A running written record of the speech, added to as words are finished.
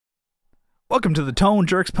Welcome to the Tone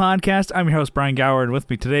Jerks podcast. I'm your host, Brian Gower, and with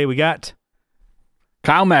me today we got...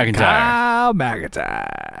 Kyle McIntyre. Kyle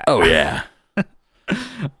McIntyre. Oh, yeah.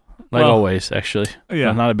 Always, actually.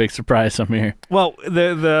 Yeah. Not a big surprise I'm here. Well,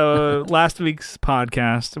 the last week's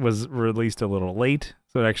podcast was released a little late,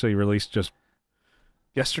 so it actually released just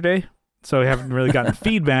yesterday. So we haven't really gotten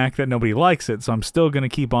feedback that nobody likes it, so I'm still going to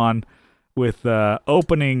keep on with the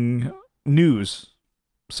opening news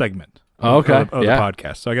segment of the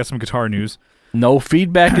podcast. So I got some guitar news. No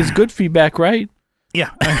feedback is good feedback, right?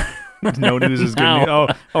 Yeah. No news is good news. Oh,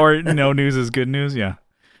 or no news is good news. Yeah.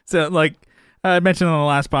 So like I mentioned on the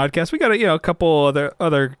last podcast, we got a couple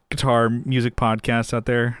other guitar music podcasts out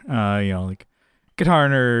there. Like Guitar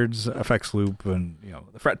Nerds, FX Loop, and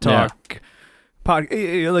the Fret Talk. Like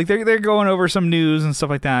they're going over some news and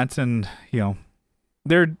stuff like that, and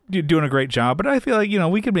they're doing a great job. But I feel like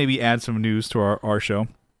we could maybe add some news to our show.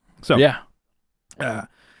 So yeah,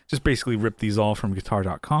 just basically rip these all from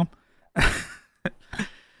guitar.com.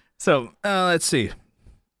 So let's see.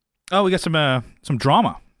 Oh, we got some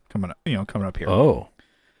drama coming up here. Oh,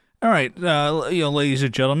 all right, ladies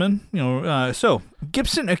and gentlemen. So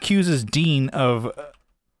Gibson accuses Dean of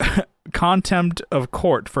contempt of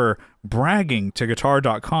court for bragging to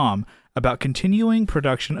guitar.com about continuing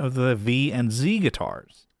production of the V and Z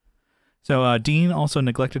guitars. So Dean also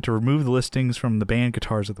neglected to remove the listings from the band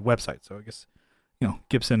guitars of the website. So I guess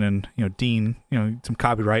Gibson and Dean some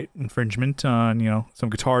copyright infringement on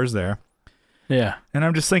some guitars there. Yeah. And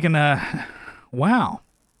I'm just thinking, wow,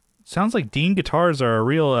 sounds like Dean guitars are a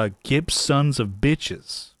real Gibbs sons of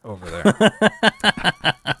bitches over there.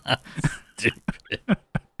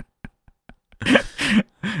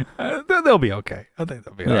 They'll be okay. I think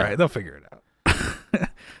they'll be all right. They'll figure it out.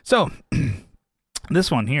 So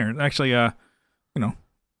this one here, actually,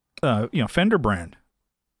 Fender brand,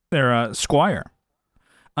 their Squire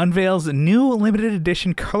unveils new limited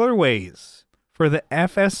edition colorways for the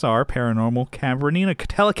FSR Paranormal Cavernina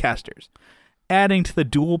Telecasters, adding to the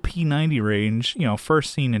dual P90 range,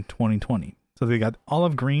 first seen in 2020. So they got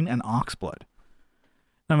olive green and oxblood.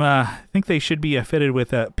 I think they should be fitted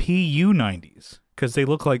with PU90s because they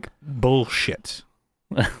look like bullshit.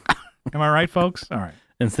 Am I right, folks? All right.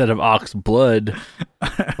 Instead of ox blood,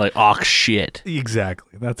 like ox shit.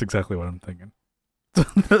 Exactly. That's exactly what I'm thinking.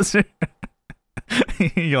 Those are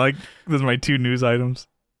those are my two news items.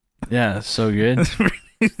 Yeah, so good.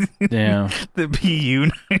 Damn. The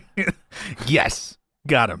PU. Yes.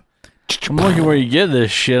 Got him. I'm looking where you get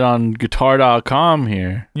this shit on guitar.com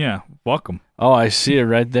here. Yeah. Welcome. Oh, I see it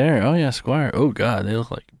right there. Oh, yeah, Squire. Oh, God. They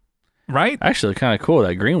look like... Right? Actually, kind of cool.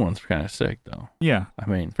 That green one's kind of sick, though. Yeah. I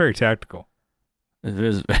mean... Very tactical. It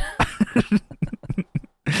is...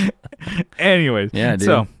 Anyways. Yeah, dude.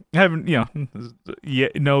 So, having,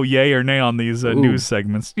 no yay or nay on these news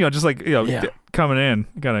segments. Just like, coming in,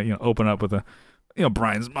 you gotta, open up with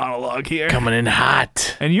Brian's monologue here. Coming in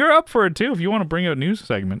hot. And you're up for it, too, if you want to bring a news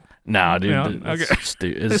segment. No, dude. Okay.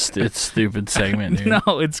 It's stupid segment, dude.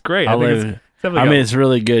 No, it's great. It's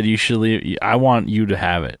really good. You should leave. I want you to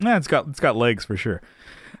have it. Yeah, it's got legs for sure.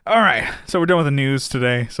 All right, so we're done with the news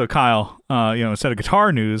today. So Kyle, instead of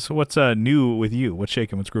guitar news, what's new with you? What's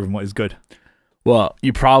shaking? What's grooving? What is good? Well,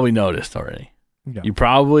 you probably noticed already. Yeah. You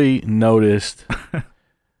probably noticed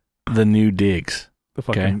the new digs.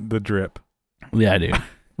 The drip. Yeah, dude.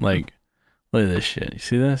 Like, look at this shit. You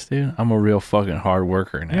see this, dude? I'm a real fucking hard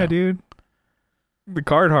worker now. Yeah, dude. The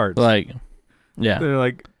card hearts. Like, yeah. They're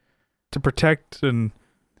like to protect and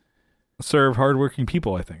serve hardworking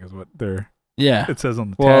people, I think is what they're... Yeah. It says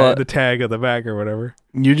on the tag of the back or whatever.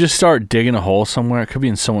 You just start digging a hole somewhere. It could be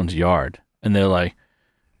in someone's yard. And they're like,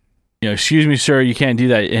 excuse me, sir, you can't do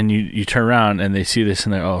that. And you turn around and they see this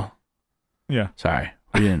and they're, oh. Yeah. Sorry.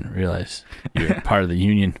 We didn't realize you're part of the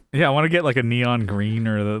union. Yeah, I want to get like a neon green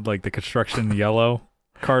or the construction yellow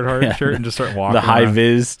Carhartt shirt and just start walking the high around.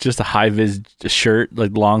 vis, just a high vis shirt,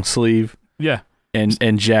 like long sleeve. Yeah.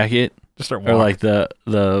 And jacket. Just start walking. Or like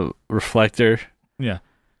the reflector. Yeah.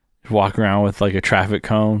 Walk around with like a traffic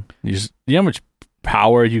cone. You know how much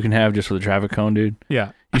power you can have just with a traffic cone, dude?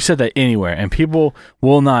 Yeah. You set that anywhere and people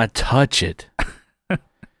will not touch it. You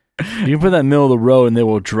can put that in the middle of the road and they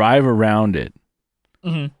will drive around it.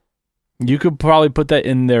 Mm-hmm. You could probably put that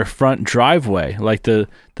in their front driveway, like the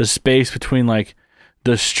space between like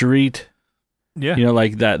the street. Yeah.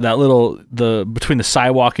 Like that little between the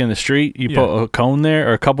sidewalk and the strerit, you put a cone there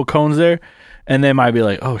or a couple cones there. And they might be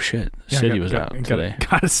like, "Oh shit, the city was out today."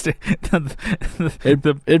 Gotta stay.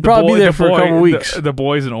 It'd probably be there for a couple weeks. The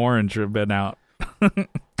boys in orange have been out.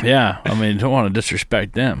 Yeah, I mean, don't want to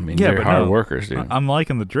disrespect them. I mean, they're hard workers, dude. I'm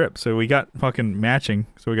liking the drip. So we got fucking matching.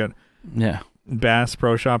 So we got Bass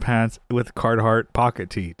Pro Shop hats with Carhartt pocket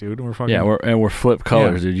tee, dude. We're fucking we're flip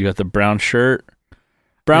colors, dude. You got the brown shirt,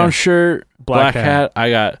 shirt, black hat. I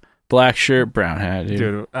got black shirt, brown hat,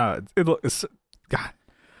 dude. It's God.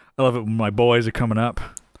 I love it when my boys are coming up.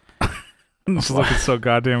 It's looking so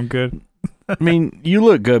goddamn good. I mean, you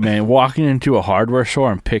look good, man. Walking into a hardware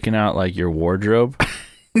store and picking out like your wardrobe,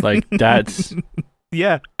 like that's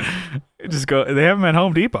yeah. Just go. They have them at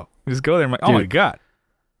Home Depot. Just go there. I'm like, oh my god.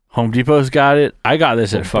 Home Depot's got it. I got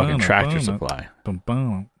this at fucking Tractor Supply.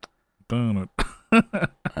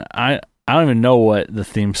 I don't even know what the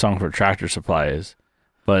theme song for Tractor Supply is,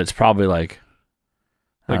 but it's probably like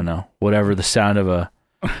I don't know, whatever the sound of a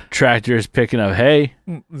tractor is picking up hay.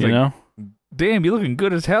 You know? Damn, you looking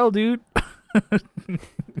good as hell, dude.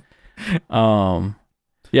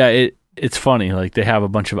 Yeah, it's funny. Like they have a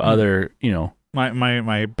bunch of other, you know.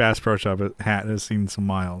 My Bass Pro Shop hat has seen some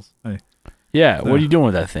miles. Yeah, what are you doing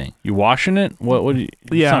with that thing? You washing it? What do you?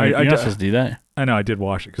 Yeah, you're not supposed to do that. I know. I did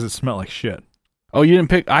wash it because it smelled like shit. Oh, you didn't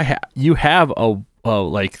pick? You have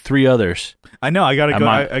like 3 others. I know. I gotta go.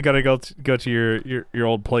 I gotta go to your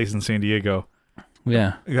old place in San Diego.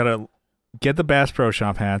 Yeah. I gotta get the Bass Pro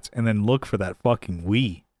Shop hats and then look for that fucking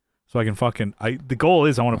Wii, so I can fucking. The goal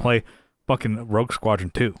is I want to play fucking Rogue Squadron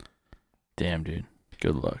 2. Damn, dude.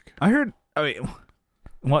 Good luck. I heard. I mean,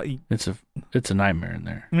 what? It's a nightmare in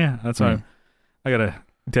there. Yeah, that's why I gotta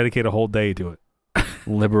dedicate a whole day to it.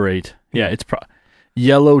 Liberate. Yeah, it's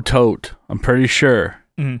yellow tote. I'm pretty sure.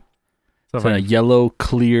 Mm-hmm. It's a yellow,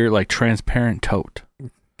 clear, like transparent tote.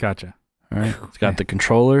 Gotcha. All right. It's got the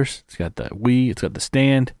controllers. It's got the Wii. It's got the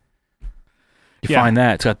stand. You find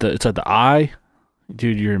that it's got the eye,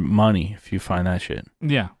 dude. Your money if you find that shit.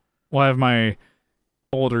 Yeah. Well, I have my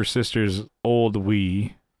older sister's old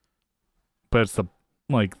Wii, but it's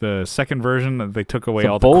the second version that they took away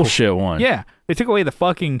all the bullshit one. Yeah, they took away the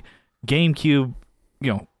fucking GameCube,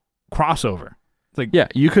 crossover. It's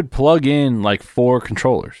like you could plug in like 4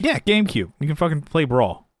 controllers. Yeah, GameCube. You can fucking play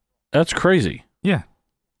Brawl. That's crazy. Yeah.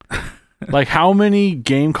 Like how many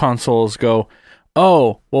game consoles go,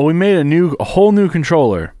 oh, well, we made a whole new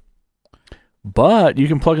controller, but you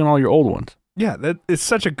can plug in all your old ones. Yeah, it's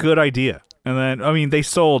such a good idea. And then, I mean, they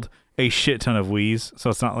sold a shit ton of Wiis, so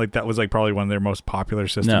it's not like that was like probably one of their most popular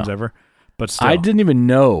systems ever. But still. I didn't even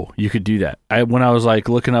know you could do that. When I was like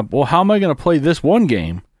looking up, well, how am I going to play this one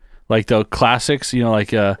game? Like the classics,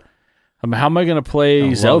 like how am I going to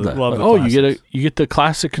play Zelda? You get the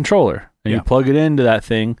classic controller and you plug it into that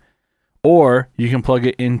thing, or you can plug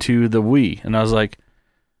it into the Wii. And I was like,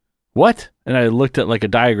 what? And I looked at like a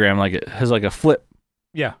diagram, like it has like a flip.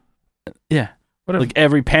 Yeah. Yeah. Like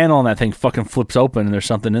every panel on that thing fucking flips open and there's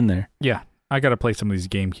something in there. Yeah. I got to play some of these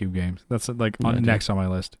GameCube games. That's like next on my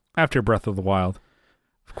list. After Breath of the Wild,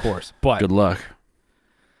 of course. But good luck.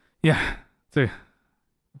 Yeah. It's a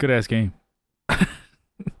good-ass game.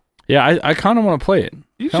 Yeah, I kind of want to play it.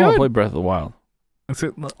 You I want to play Breath of the Wild.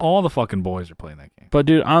 All the fucking boys are playing that game. But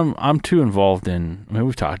dude, I'm too involved in. I mean,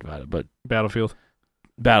 we've talked about it, but Battlefield.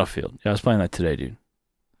 Yeah, I was playing that today, dude.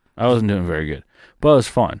 I wasn't doing very good, but it was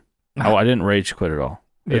fun. I didn't rage quit at all.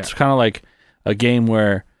 Yeah. It's kind of like a game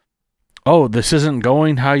where, oh, this isn't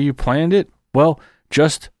going how you planned it. Well,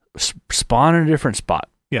 just spawn in a different spot.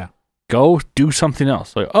 Yeah. Go do something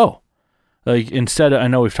else. Instead of, I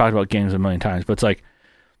know we've talked about games a million times, but it's like,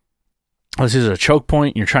 this is a choke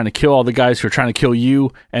point. You're trying to kill all the guys who are trying to kill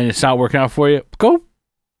you, and it's not working out for you. Go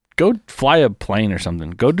fly a plane or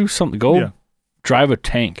something. Go do something. Go drive a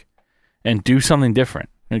tank and do something different.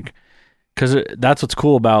 Because that's what's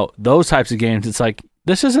cool about those types of games. It's like,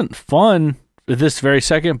 this isn't fun at this very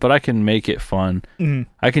second, but I can make it fun. Mm-hmm.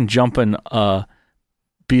 I can jump and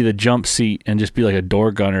be the jump seat and just be like a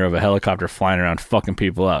door gunner of a helicopter flying around fucking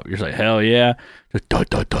people up. You're just like, hell yeah. Just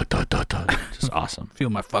just awesome. Feel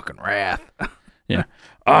my fucking wrath. Yeah.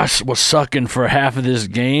 I was sucking for half of this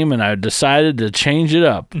game and I decided to change it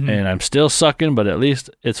up. Mm-hmm. And I'm still sucking, but at least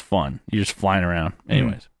it's fun. You're just flying around.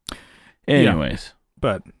 Anyways. Yeah.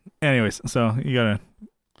 But anyways, so you gotta.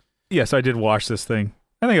 Yes, I did watch this thing.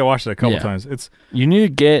 I think I watched it a couple times. You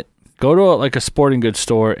need to go to a sporting goods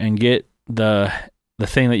store and get the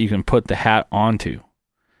thing that you can put the hat onto.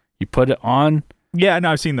 You put it on. Yeah,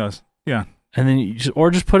 no, I've seen those. Yeah, and then you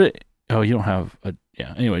just put it. Oh, you don't have a.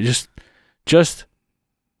 Yeah. Anyway, just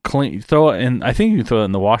clean. Throw it in. I think you can throw it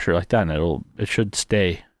in the washer like that, and it should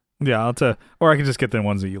stay. Yeah, or I can just get the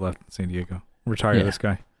ones that you left in San Diego. Retire this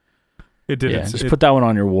guy. It did. Yeah, just put that one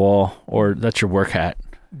on your wall, or that's your work hat.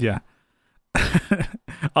 Yeah.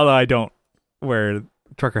 Although I don't wear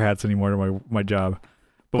trucker hats anymore to my job.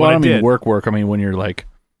 But well, I mean work. I mean when you're like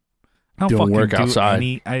doing work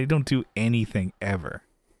outside. I don't do anything ever.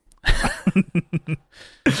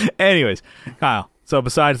 Anyways, Kyle. So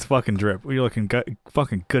besides the fucking drip, you're looking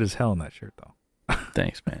fucking good as hell in that shirt, though.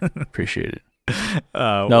 Thanks, man. Appreciate it.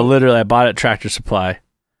 No, literally, I bought it at Tractor Supply.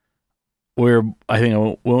 I think I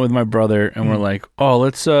went with my brother, and we're like, oh,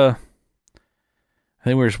 let's. I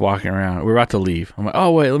think we're just walking around. We're about to leave. I'm like, oh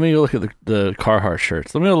wait, let me go look at the Carhartt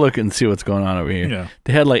shirts. Let me go look and see what's going on over here. Yeah.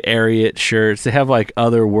 They had like Ariat shirts. They have like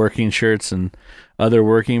other working shirts and other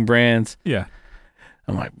working brands. Yeah.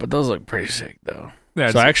 I'm like, but those look pretty sick though. Yeah,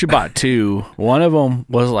 so I actually bought two. One of them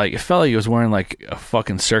was like, it felt like it was wearing like a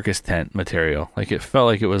fucking circus tent material. Like it felt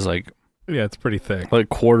like it was like, yeah, it's pretty thick. like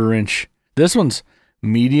 1/4 inch. This one's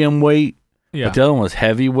medium weight, but the other one was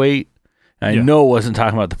heavy weight. And I know it wasn't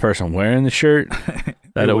talking about the person wearing the shirt,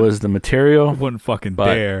 that it was the material. Wouldn't fucking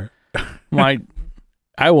dare.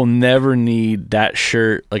 I will never need that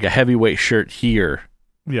shirt, like a heavyweight shirt here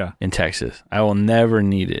in Texas. I will never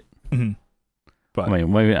need it. Mm-hmm. But, I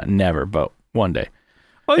mean, maybe not never, but one day.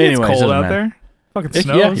 Oh, yeah, anyways, it's cold out there. Fucking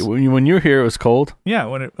snows. Yeah, when you were here, it was cold. Yeah,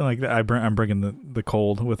 I'm bringing the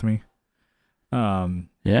cold with me.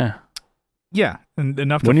 Yeah. Yeah, and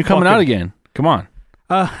enough. When you coming out again? Come on.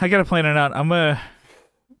 I gotta plan it out. I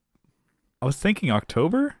was thinking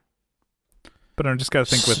October, but I just gotta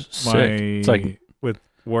think with with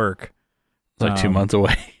work. It's like 2 months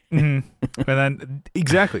away. And then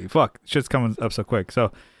exactly, shit's coming up so quick.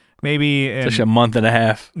 So maybe it's a month and a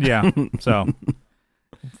half. Yeah. So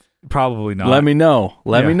probably not. Let me know.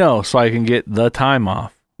 Let me know so I can get the time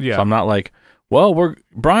off. Yeah. So I'm not like, well,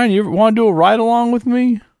 Brian, you want to do a ride along with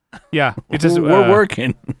me? Yeah. It's just we're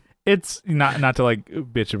working. It's not to like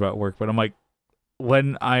bitch about work, but I'm like,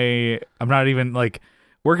 when I'm not even like,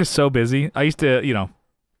 work is so busy. I used to,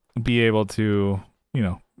 be able to,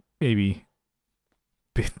 maybe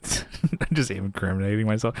I'm just incriminating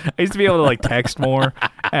myself. I used to be able to like text more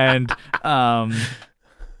and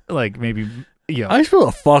like maybe I used to be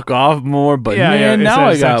able to fuck off more, but now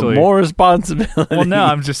I got more responsibility. Well, no,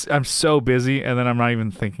 I'm so busy, and then I'm not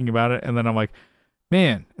even thinking about it, and then I'm like,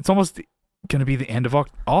 man, it's almost gonna be the end of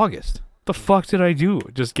August. The fuck did I do?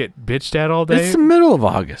 Just get bitched at all day? It's the middle of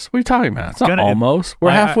August. What are you talking about? It's not almost.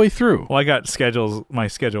 We're halfway through. Well, I got schedules. My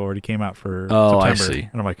schedule already came out for September. I see.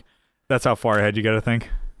 And I'm like, that's how far ahead you got to think.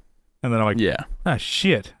 And then I'm like, yeah,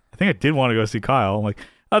 shit. I think I did want to go see Kyle. I'm like,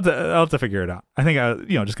 I'll have to figure it out. I think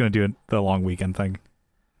just gonna do the long weekend thing.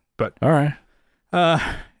 But all right.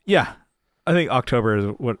 Yeah, I think October is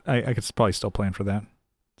what I could probably still plan for that.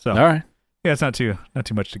 So all right. Yeah, it's not too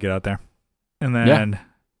much to get out there. And then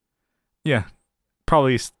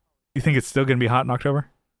probably. You think it's still gonna be hot in October?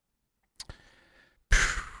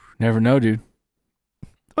 Never know, dude.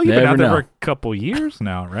 Well, you've been out there for a couple years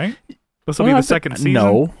now, right? This will be the second season.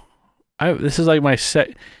 No, this is like my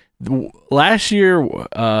last year.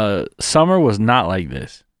 Summer was not like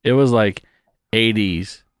this. It was like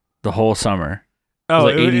 80s the whole summer. It was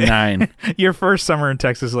like 89. Your first summer in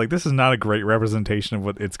Texas is like, this is not a great representation of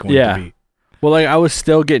what it's going to be. Well, like I was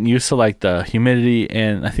still getting used to like the humidity,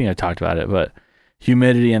 and I think I talked about it, but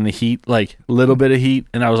humidity and the heat, like a little bit of heat,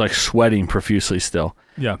 and I was like sweating profusely still.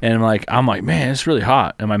 Yeah. And I'm like, man, it's really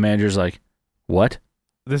hot. And my manager's like, what?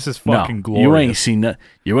 This is fucking glorious. You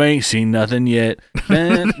ain't seen nothing yet.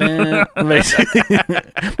 Baby.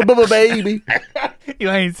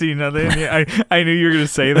 You ain't seen nothing yet. I knew you were going to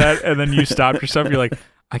say that, and then you stopped yourself. You're like,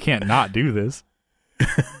 I can't not do this.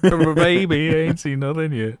 Baby, I ain't seen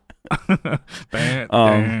nothing yet.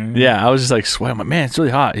 Yeah, I was just like sweating. I'm like, man, it's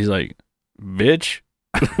really hot. He's like, bitch.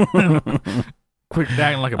 Quit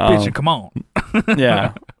acting like a bitch and come on.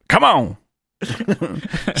 Yeah. Come on.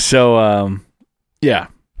 So, yeah.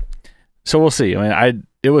 So we'll see. I mean,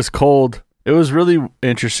 it was cold. It was really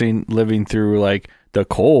interesting living through like the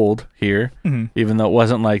cold here, even though it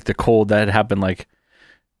wasn't like the cold that had happened like,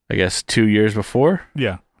 I guess 2 years before.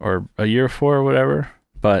 Yeah. Or a year before or whatever.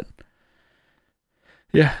 But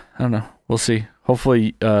yeah, I don't know. We'll see.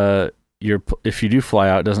 Hopefully, if you do fly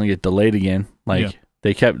out, it doesn't get delayed again. Like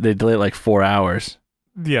they delayed like 4 hours.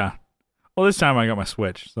 Yeah. Well, this time I got my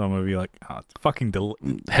Switch, so I'm gonna be like, fucking delay.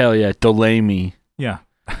 Hell yeah, delay me. Yeah.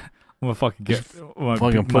 I'm gonna fucking get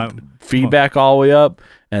put feedback all the way up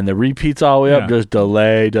and the repeats all the way up. Just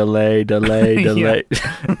delay.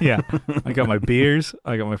 Yeah. I got my beers.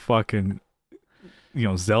 I got my fucking,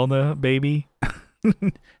 Zelda baby.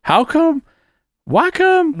 How come? Why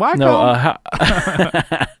come? Why no,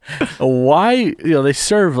 why? They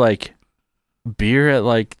serve like beer at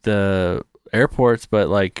like the airports, but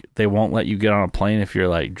like they won't let you get on a plane if you're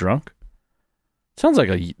like drunk. Sounds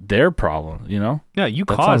like their problem, Yeah, you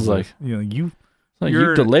caused like you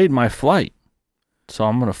delayed my flight, so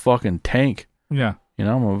I'm gonna fucking tank. Yeah, I'm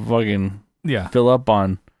gonna fucking fill up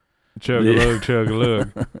on Chug-a-lug,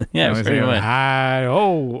 chug-a-lug. Yeah, pretty much.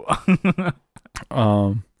 Hi-ho.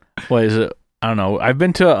 What is it? I don't know.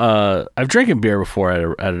 I've drinking beer before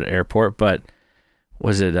at an airport, but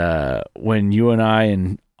was it when you and I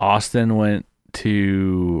and Austin went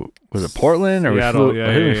to, was it Portland or Seattle,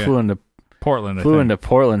 we flew into Portland? Flew into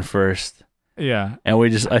Portland first. Yeah. And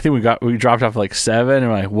I think we dropped off like 7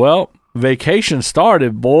 and we're like, well, vacation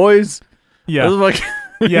started, boys. Yeah. It was like,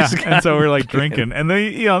 yeah. And so we're like drinking, and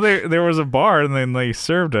they, there was a bar, and then they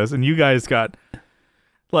served us, and you guys got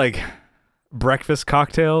like breakfast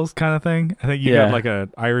cocktails kind of thing. I think you got like a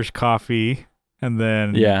Irish coffee, and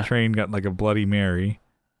then Train got like a Bloody Mary,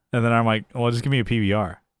 and then I'm like, well, just give me a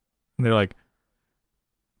PBR, and they're like,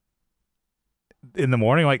 in the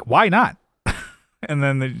morning, like, why not? And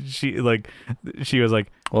then she was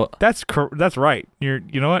like, well, that's right. You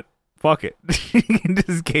know what? Fuck it. She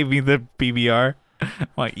just gave me the PBR. I'm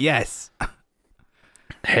like, yes.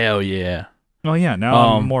 Hell yeah. Well, yeah.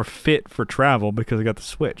 Now I'm more fit for travel because I got the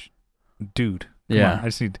Switch, dude. Come on, I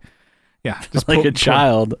just need. Yeah, just like a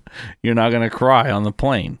child, you're not gonna cry on the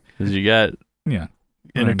plane because you got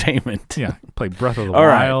entertainment. Yeah, play Breath of the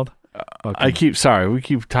Wild. Right. We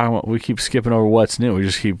keep skipping over what's new. We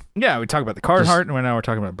just keep. Yeah, we talk about the Carhartt, and now we're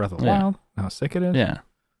talking about Breath of the Wild. How sick it is. Yeah.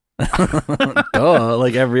 Duh,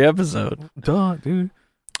 like every episode. Duh, dude.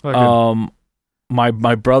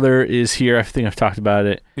 My brother is here. I think I've talked about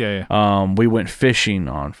it. Yeah. We went fishing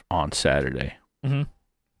on Saturday.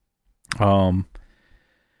 Mm-hmm.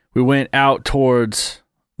 We went out towards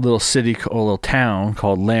a little town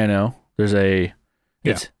called Llano. There's it's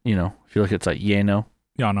if you look, it's like Llano.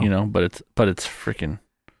 Llano. But it's freaking,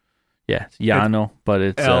 it's Llano, but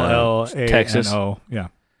it's Texas. Yeah.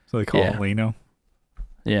 So they call it Llano.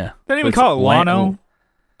 Yeah. They don't even call it Llano.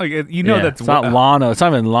 Like that's it's not Llano. It's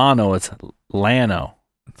not even Llano. It's Llano.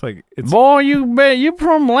 It's like boy, you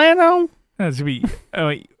from Llano? That should be.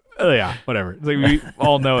 Yeah, whatever. It's like we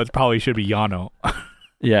all know it probably should be Llano.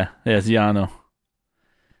 Yeah, it's Llano.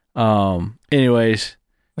 Anyways,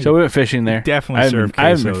 so we went fishing there. Definitely serve queso. I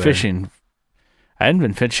haven't been fishing. I hadn't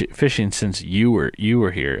been fishing since you were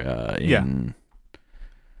here in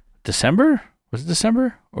December. Was it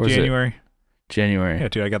December or January? January. Yeah,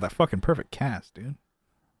 dude, I got that fucking perfect cast, dude.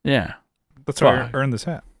 Yeah, that's why I earned this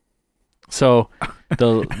hat. So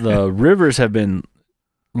the rivers have been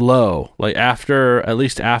low, like at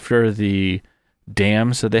least after the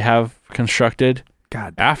dams that they have constructed.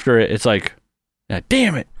 God, after it's like,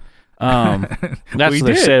 damn it. That's what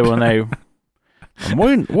they said when they. What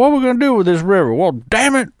are we gonna do with this river? Well,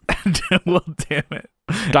 damn it. Well, damn it.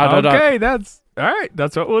 Okay, that's all right.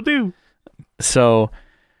 That's what we'll do. So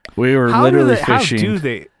we were literally fishing. How do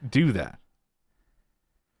they do that?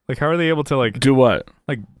 Like, how are they able to like do what?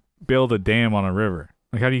 Like build a dam on a river?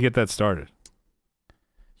 Like, how do you get that started?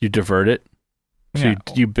 You divert it. So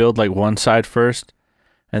you build like one side first,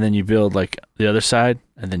 and then you build like the other side,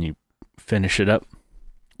 and then you finish it up.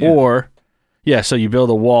 Yeah. Or, so you build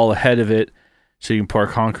a wall ahead of it, so you can pour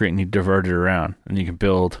concrete and you divert it around, and you can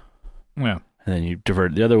build. Yeah. And then you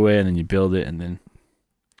divert it the other way, and then you build it, and then.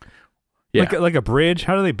 Yeah. Like a bridge.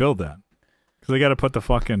 How do they build that? Because they got to put the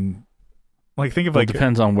fucking. Like, think of it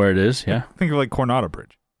depends on where it is. Yeah. Think of like Coronado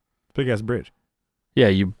Bridge, big ass bridge. Yeah,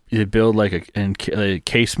 you build like a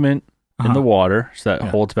casement in the water, so that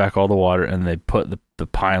holds back all the water, and they put the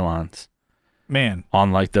pylons. Man,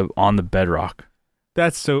 on the bedrock.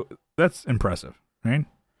 That's impressive, right?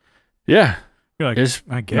 Yeah, you're like,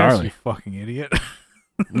 I guess gnarly. You fucking idiot.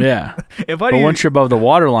 Yeah, but once you're above the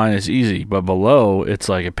water line, it's easy, but below, it's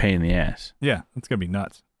like a pain in the ass. Yeah, it's gonna be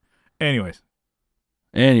nuts. Anyways,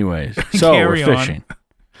 so we're fishing.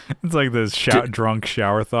 It's like this drunk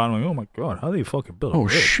shower thought. I'm like, oh my god, how do they fucking build? Oh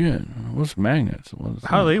shit, what's magnets?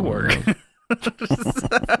 How do they work?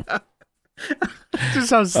 Just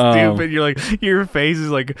how stupid you're like. Your face is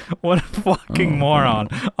like, what a fucking moron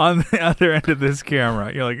on the other end of this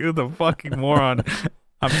camera. You're like, who the fucking moron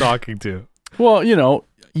I'm talking to? Well, you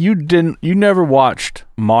never watched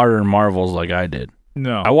Modern Marvels like I did.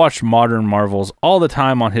 No, I watched Modern Marvels all the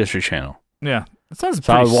time on History Channel. Yeah, it sounds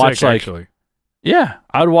pretty sick, actually. Yeah,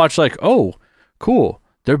 I'd watch like, oh, cool.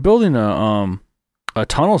 They're building a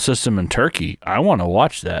tunnel system in Turkey. I want to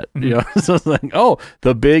watch that. Mm-hmm. So it's like, oh,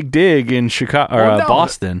 the Big Dig in Chicago or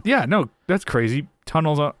Boston. Yeah, no, that's crazy.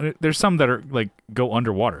 Tunnels. There's some that are like go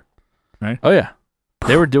underwater, right? Oh yeah,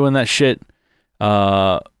 they were doing that shit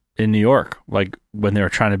in New York, like when they were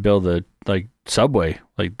trying to build the like subway,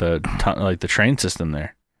 like the train system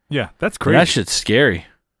there. Yeah, that's crazy. And that shit's scary.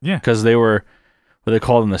 Yeah, because they were. What they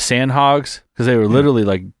call them, the sand hogs, because they were literally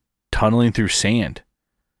like tunneling through sand,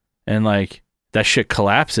 and like that shit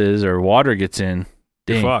collapses or water gets in.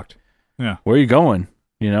 You're fucked. Yeah. Where are you going?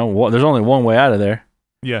 You know, there's only one way out of there.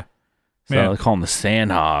 Yeah. So Man. they call them the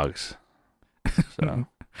Sandhogs. So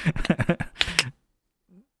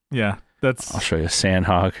yeah, that's. I'll show you a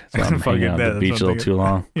Sandhog. So I'm Fucking hanging out that, at the beach that's a little something. too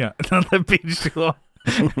long. Yeah, on the beach too long.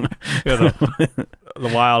 Yeah,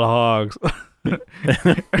 the wild hogs.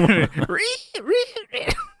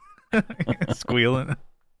 Squealing.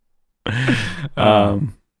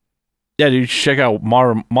 Yeah, dude, check out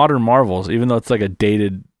Modern Marvels. Even though it's like a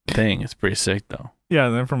dated thing, it's pretty sick though. Yeah,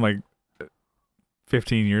 they're from like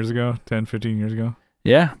 15 years ago, 10, 15 years ago.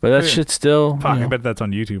 Yeah, but that Yeah. shit's still. Fuck, You I know, bet that's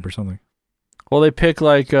on YouTube or something. well, they pick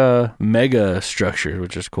like mega structures,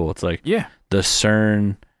 which is cool. It's like Yeah. the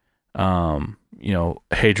CERN,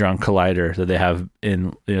 Hadron Collider that they have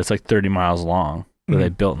in. It's like 30 miles long. That they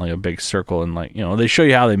built in like a big circle, and like they show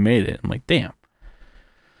you how they made it. I'm like, damn.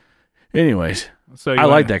 Anyways, So I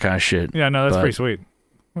like that kind of shit. Yeah, no, that's but- pretty sweet.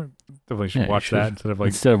 Definitely should Yeah, you watch should. that instead of like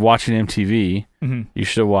Instead of watching MTV, you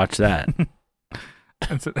should watch that.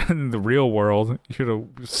 in the real world. You should have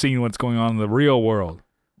seen what's going on in the real world.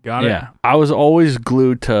 Got it? Yeah, I was always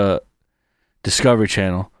glued to Discovery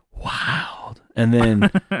Channel, Wild, and then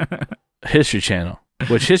History Channel,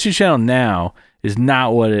 which History Channel now is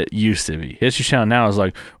not what it used to be. History Channel now is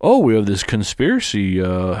like, oh, we have this conspiracy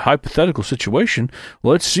hypothetical situation.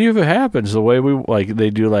 Let's see if it happens the way we like. They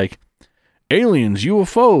do like aliens,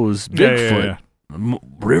 UFOs, Bigfoot,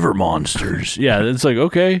 river monsters. Yeah, it's like,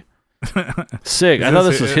 okay, sick. I thought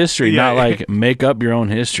this was history, not like make up your own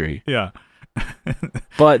history. Yeah.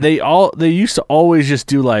 But they used to always just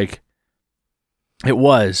do like, it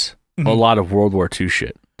was a lot of World War II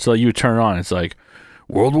shit. So you would turn it on, it's like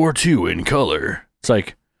World War II in color. It's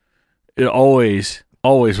like it always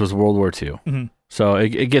was World War II. So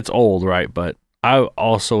it gets old, right? But I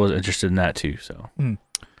also was interested in that too. So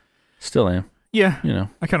still am. Yeah. You know.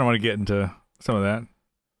 I kind of want to get into some of that.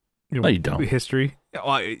 No, you don't. History.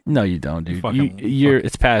 No, you don't, dude. Fucking- You're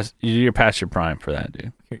past your prime for that,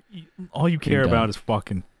 dude. All you care about is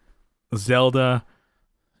fucking Zelda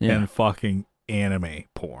Yeah. and fucking anime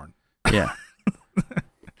porn. Yeah.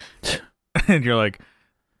 And you're like,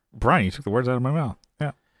 Brian, you took the words out of my mouth.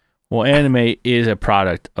 Yeah. Well, anime is a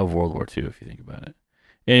product of World War II, if you think about it.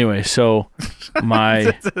 Anyway, so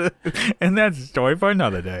my and that's a story for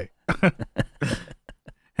another day.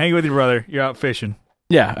 Hang with your brother. You're out fishing.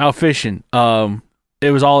 yeah, out fishing.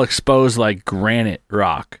 It was all exposed like granite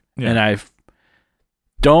rock, and I'm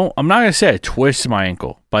not gonna say I twisted my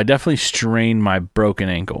ankle, but I definitely strained my broken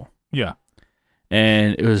ankle. Yeah.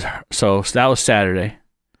 And it was so that was Saturday,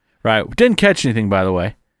 right? We didn't catch anything, by the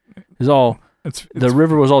way. It was all the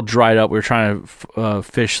river was all dried up. We were trying to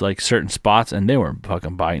fish like certain spots, and they weren't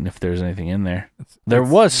fucking biting. If there was anything in there, there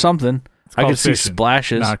was something. I could see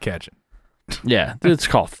splashes. Not catching. Yeah, it's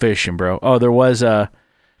called fishing, bro. Oh, there was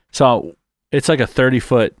so it's like a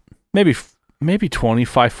 30-foot, maybe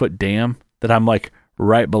 25-foot dam that I'm like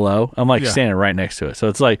right below. I'm like standing right next to it. So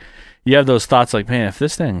it's like you have those thoughts like, man, if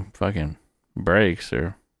this thing fucking breaks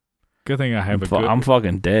or good thing I have I'm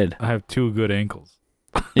fucking dead. I have two good ankles.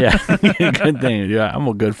 Yeah, good thing. Yeah, I'm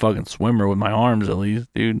a good fucking swimmer with my arms at least,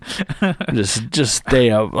 dude. Just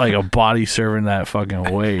stay up like a body surfing that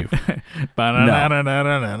fucking wave.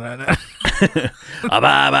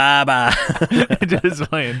 Just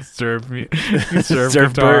playing surf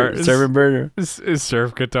guitar. Surfing burner.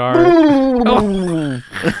 Surf guitar.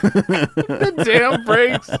 The damn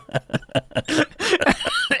breaks.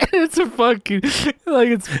 It's a fucking like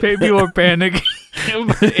it's people are panicking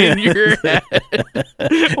in your head.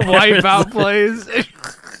 Wipeout plays.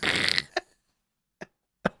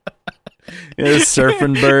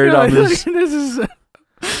 Surfing bird on this. This is.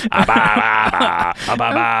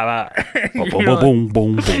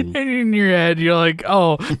 And in your head, you're like,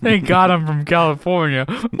 "Oh, thank God I'm from California."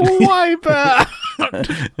 Wipeout.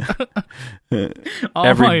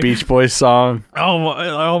 Every Beach Boys song.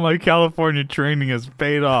 All my California training has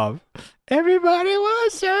paid off. Everybody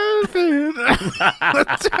was surfing.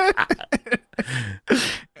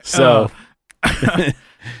 So,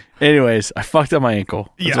 anyways, I fucked up my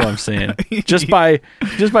ankle. That's what I'm saying. Just by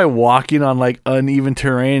walking on like uneven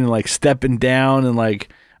terrain and like stepping down and like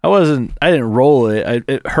I didn't roll it.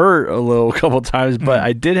 It hurt a couple times, but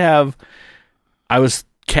I was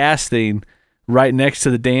casting right next to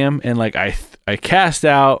the dam and like I cast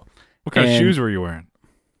out. What kind of shoes were you wearing?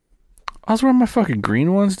 I was wearing my fucking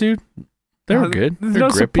green ones, dude. They were good. There's They're no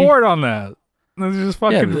grippy. support on that. There's just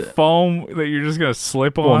fucking foam that you're just gonna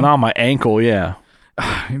slip on. Well, not my ankle, yeah.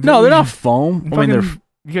 No, they're not foam. I mean,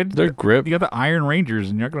 they're grip. You got the Iron Rangers,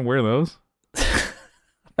 and you're not gonna wear those. I'm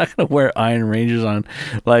not gonna wear Iron Rangers on.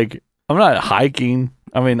 Like, I'm not hiking.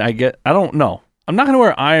 I mean, I don't know. I'm not gonna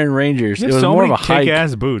wear Iron Rangers. You It have was so more of many a hike.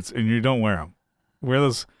 kick-ass boots, and you don't wear them. Wear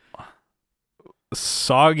those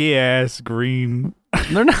soggy-ass green.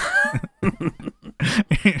 They're not.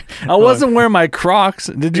 I wasn't wearing my Crocs.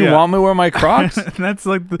 Did you want me to wear my Crocs? That's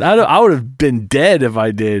like I would have been dead if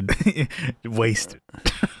I did. wasted.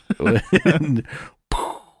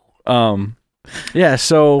 Yeah.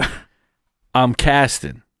 So I'm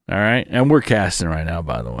casting. All right, and we're casting right now.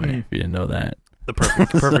 By the way, if you didn't know that, The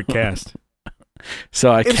perfect cast.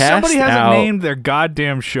 so I If cast somebody hasn't out. named their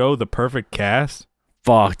goddamn show The Perfect Cast,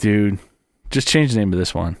 Fuck, dude. Just change the name of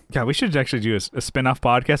this one. God, we should actually do a spin-off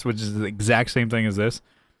podcast, which is the exact same thing as this.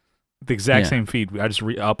 The exact same feed. I just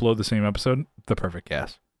re-upload the same episode. The Perfect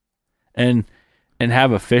Cast. And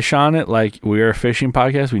have a fish on it. Like, we are a fishing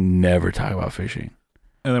podcast. We never talk about fishing.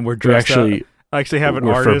 And then we're We dressed actually, up. I actually have an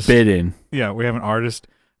we're artist. forbidden. Yeah, we have an artist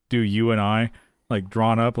do you and I, like,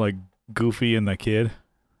 drawn up like Goofy and the kid.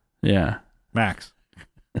 Yeah. Max.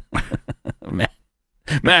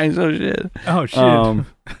 Max, oh shit. Oh, shit.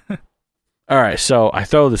 All right, so I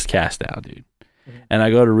throw this cast out, dude. And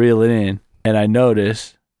I go to reel it in, and I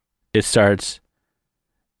notice it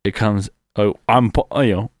comes,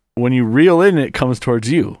 when you reel in, it comes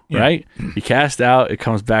towards you, right? You cast out, it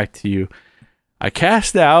comes back to you. I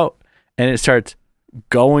cast out, and it starts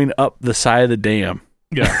going up the side of the dam.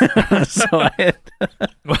 Yeah. So I had,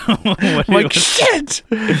 I'm like, shit!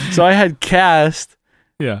 So I had cast,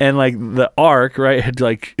 and like the arc, right, it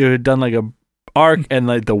had done like a arc, and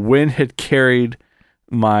like the wind had carried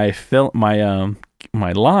my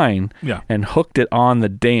line, and hooked it on the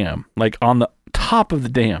dam, like on the top of the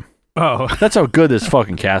dam. Oh, that's how good this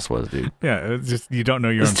fucking cast was, dude. Yeah, it's just you don't know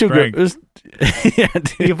your It's own too strength. good. Yeah,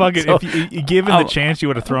 dude. You fucking, if you given the chance, you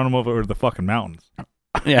would have thrown him over the fucking mountains.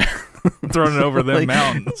 Yeah, thrown it over them like,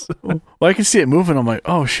 mountains. Well, I can see it moving. I'm like,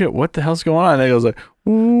 oh shit, what the hell's going on? And it goes like,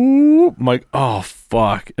 whoop. I'm like, oh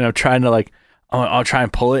fuck. And I'm trying to like, I'll try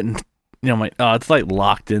and pull it, and I'm like, oh, it's like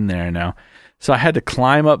locked in there now. So I had to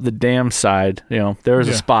climb up the dam side. There was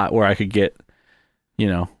a spot where I could get,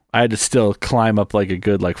 I had to still climb up like a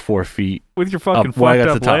good 4 feet with your fucking fucked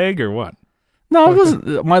up leg or what? No, it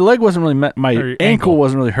wasn't. My leg wasn't really. My ankle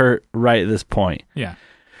wasn't really hurt right at this point. Yeah,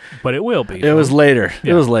 but it will be. It was later.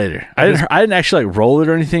 Yeah. It was later. I didn't actually roll it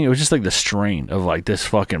or anything. It was just like the strain of like this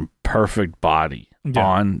fucking perfect body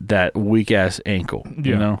on that weak ass ankle.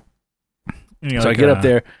 You know. So I get up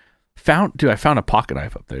there. I found a pocket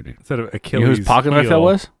knife up there, dude. Instead of Achilles, you know whose pocket knife that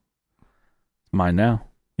was? Mine now.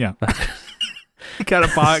 Yeah. Got a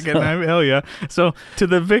pocket knife. Hell yeah. So to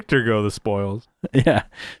the victor go the spoils. Yeah.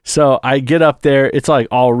 So I get up there. It's like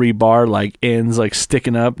all rebar, like ends like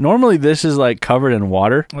sticking up. Normally this is like covered in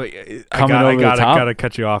water. I gotta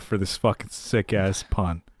cut you off for this fucking sick ass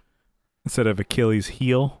pun. Instead of Achilles'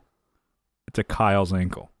 heel, it's a Kyle's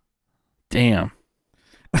ankle. Damn.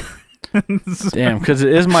 Damn, because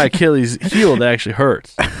it is my Achilles heel that actually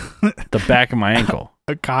hurts. The back of my ankle.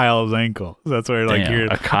 A Kyle's ankle. That's where you're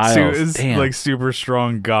a Kyle's. Like super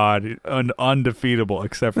strong god, undefeatable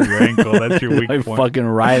except for your ankle. That's your weak my point. Fucking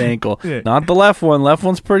right ankle, not the left one. Left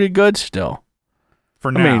one's pretty good still.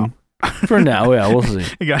 For now. For now, yeah, we'll see.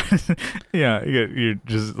 You're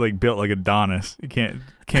just like built like Adonis. You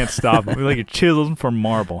can't stop him. Like you're chiseled from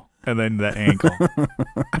marble. And then that ankle.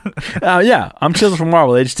 Yeah, I'm chiseled from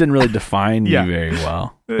marble. They just didn't really define me very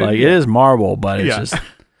well. Like it is marble, but it's just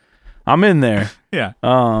I'm in there. Yeah,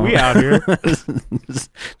 we out here.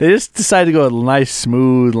 They just decided to go with nice,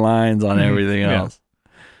 smooth lines on everything else.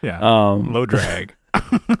 Yeah, low drag,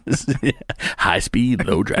 high speed,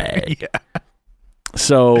 low drag.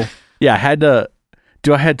 So I had to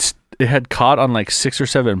do. It had caught on like 6 or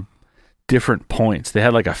 7 different points. They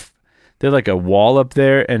had like a wall up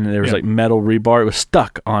there, and there was like metal rebar. It was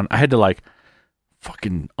stuck on. I had to like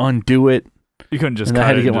fucking undo it. You couldn't just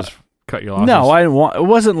cut it and just cut your losses? No, I didn't want. It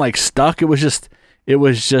wasn't like stuck. It was just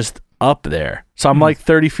up there. So I'm like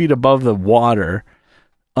 30 feet above the water,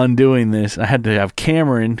 undoing this. I had to have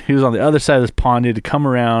Cameron, he was on the other side of this pond, he had to come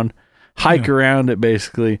around, hike around it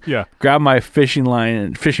basically. Yeah. Grab my fishing line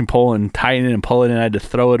and fishing pole and tighten it and pull it in. I had to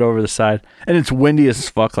throw it over the side, and it's windy as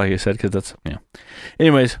fuck, like I said, because that's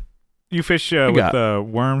Anyways. You fish with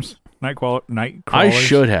worms, night crawlers? I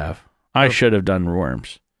should have. I should have done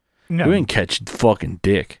worms. No. We didn't catch fucking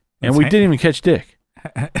dick. And we didn't even catch dick.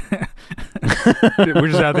 We're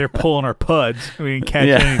just out there pulling our puds. We didn't catch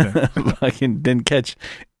anything. Fucking didn't catch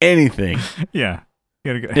anything. Yeah.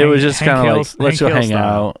 It was just kind of like, let's go hang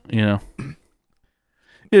out, You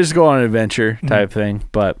just go on an adventure type thing.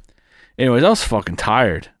 But anyways, I was fucking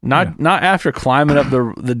tired. Not after climbing up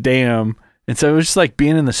the dam And so it was just like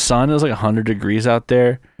being in the sun. It was like 100 degrees out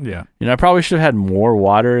there. Yeah. You know, I probably should have had more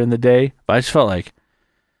water in the day, but I just felt like,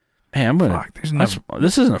 man, I'm gonna.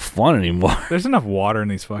 This isn't fun anymore. There's enough water in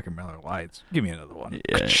these fucking Miller Lights. Give me another one.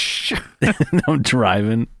 Yeah. I'm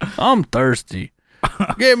driving. I'm thirsty.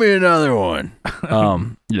 Give me another one.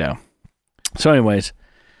 Yeah. So, anyways,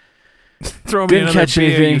 throw me didn't another catch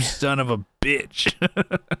beer, anything. you son of a bitch.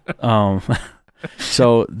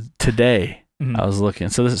 So today I was looking.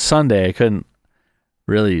 So this is Sunday. I couldn't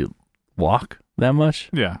really walk that much.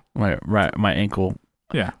 Yeah. My ankle.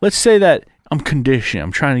 Yeah. Let's say that I'm conditioning.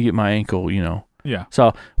 I'm trying to get my ankle, you know. Yeah.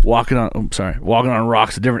 So walking on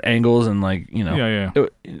rocks at different angles and like, you know. Yeah.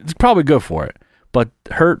 It's probably good for it, but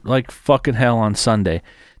hurt like fucking hell on Sunday.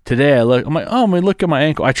 Today I'm like, oh, let me look at my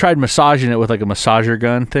ankle. I tried massaging it with like a massager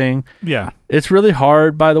gun thing. Yeah. It's really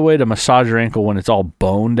hard, by the way, to massage your ankle when it's all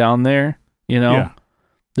bone down there, you know? Yeah.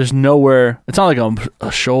 There's nowhere. It's not like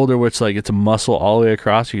a shoulder where it's like it's a muscle all the way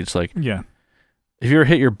across. You just like, yeah. If you ever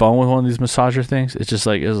hit your bone with one of these massager things, it's just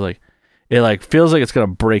like, it feels like it's going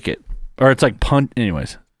to break it. Or it's like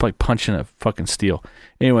anyways, like punching a fucking steel.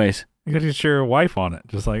 Anyways. You gotta get your wife on it.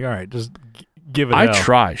 Just like, all right, just give it I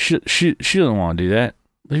try. She doesn't want to do that.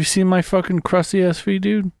 Have you seen my fucking crusty ass feet,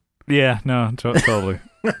 dude? Yeah, no, totally.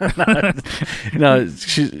 No,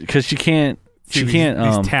 because she can't. She can't.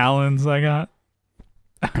 These talons I got.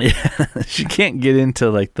 Yeah, she can't get into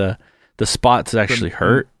like the spots that actually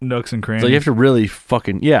hurt. Nooks and crannies. So you have to really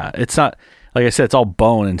fucking It's not like I said. It's all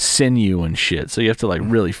bone and sinew and shit. So you have to like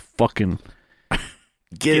really fucking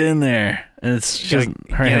get in there. And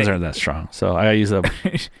her hands aren't that strong. So I use the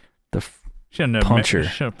puncher.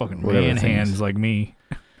 She had fucking man hands like me.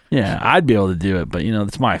 Yeah, I'd be able to do it, but you know,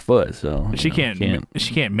 it's my foot, so she can't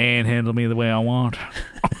manhandle me the way I want.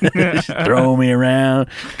 Throw me around,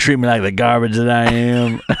 treat me like the garbage that I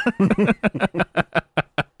am.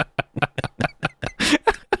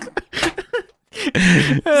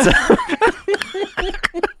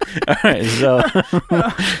 All right,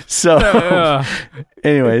 so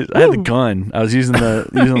anyways, I had the gun. I was using like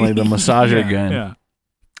the massager gun. Yeah.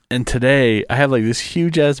 And today I have like this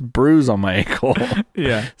huge ass bruise on my ankle.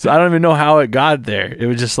 Yeah. So I don't even know how it got there. It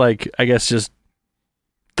was just like, I guess just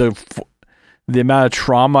the amount of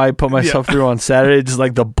trauma I put myself through on Saturday, just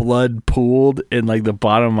like the blood pooled in like the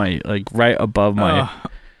bottom of my, like right above my,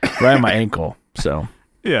 right on my ankle. So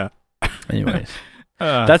yeah. Anyways,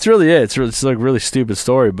 that's really it. It's like a really stupid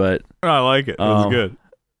story, but I like it. It was good.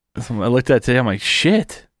 So I looked at it today. I'm like,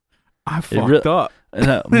 shit. I fucked up.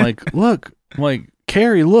 And I'm like, look, I'm like,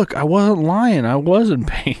 Carrie, look, I wasn't lying. I was in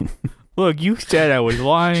pain. Look, you said I was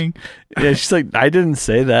lying. Yeah, she's like, I didn't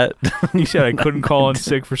say that. You said I couldn't call in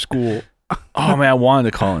sick for school. Oh, man, I wanted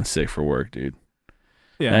to call in sick for work, dude.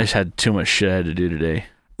 Yeah. And I just had too much shit I had to do today.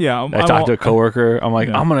 Yeah. I talked to a coworker. I'm like,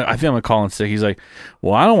 I think I'm going to call in sick. He's like,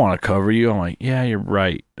 well, I don't want to cover you. I'm like, yeah, you're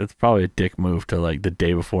right. It's probably a dick move to like the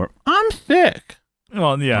day before. I'm sick.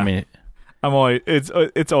 Well, yeah. I mean,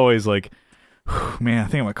 it's always like, man, I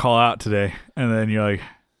think I'm gonna call out today, and then you're like,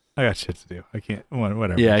 I got shit to do. I can't.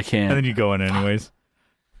 Whatever. Yeah, I can't. And then you go in anyways.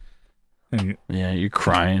 And you're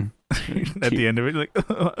crying at the end of it. You're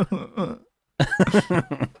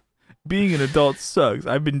like, being an adult sucks.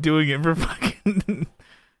 I've been doing it for fucking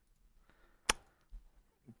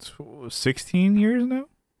 16 years now.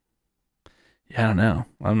 Yeah, I don't know.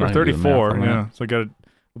 I'm not 34. Yeah, so we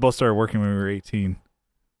both started working when we were 18.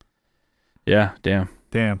 Yeah, damn.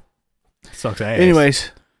 Sucks ass.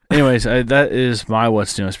 Anyways, that is my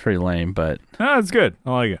what's new. It's pretty lame, but it's good.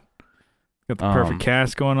 I like it. Got the perfect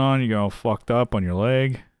cast going on. You go fucked up on your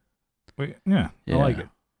leg. I like it.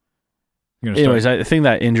 Anyways, I think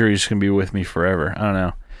that injury is gonna be with me forever. I don't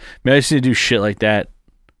know. Maybe I just need to do shit like that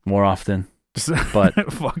more often.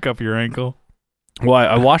 But fuck up your ankle. Well,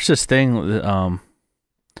 I watched this thing.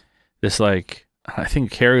 This like I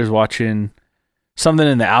think Carrie was watching something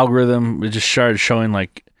in the algorithm. It just started showing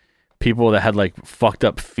like people that had like fucked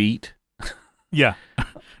up feet. Yeah.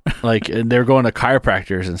 Like they're going to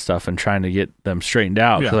chiropractors and stuff and trying to get them straightened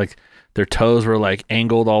out. Yeah. Like their toes were like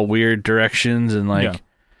angled all weird directions and like,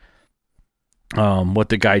 what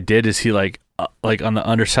the guy did is he like on the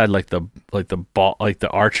underside, like the ball, like the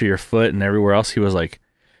arch of your foot and everywhere else, he was like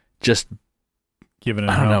just giving it.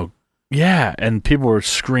 I don't know. Yeah. And people were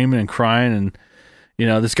screaming and crying. And, you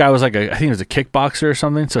know, this guy was like I think he was a kickboxer or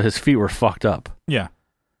something. So his feet were fucked up. Yeah.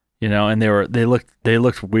 You know, and they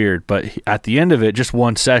looked weird, but at the end of it, just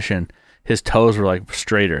one session, his toes were like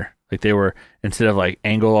straighter. Like they were, instead of like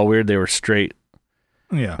angled all weird, they were straight.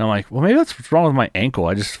 Yeah. And I'm like, well, maybe that's what's wrong with my ankle.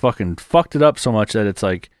 I just fucking fucked it up so much that it's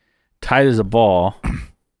like tight as a ball.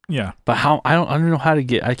 Yeah. But I don't know how to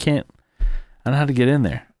get. I don't know how to get in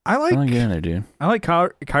there. I like I'm getting there, dude. I like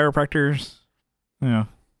chiropractors. Yeah,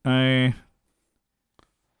 I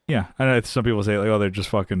know some people say like, oh, they're just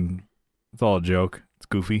fucking. It's all a joke. It's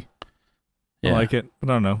goofy. Yeah. I like it, but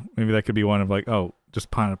I don't know. Maybe that could be one of like, oh, just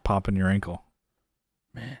popping your ankle.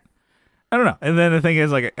 Man. I don't know. And then the thing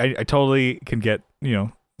is, like, I totally can get,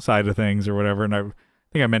 side of things or whatever. And I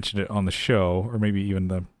think I mentioned it on the show or maybe even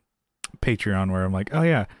the Patreon where I'm like, oh,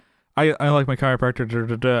 yeah, I like my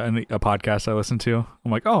chiropractor and a podcast I listen to.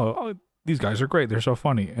 I'm like, oh, these guys are great. They're so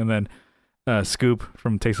funny. And then Scoop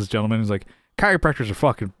from Tasteless Gentleman is like, chiropractors are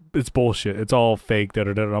fucking, it's bullshit. It's all fake.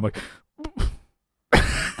 And I'm like,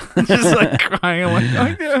 just like crying. I'm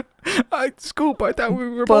like, oh, yeah, Scoop, I thought we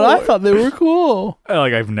were But boys. I thought they were cool.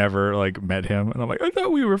 Like I've never like met him, and I'm like, I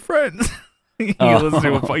thought we were friends. you Oh. listen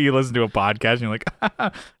to a podcast, and you're like,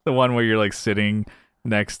 the one where you're like sitting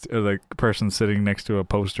next, or the person sitting next to a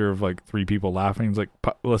poster of like three people laughing. It's like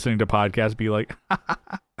listening to podcasts, be like,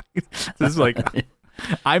 this is like,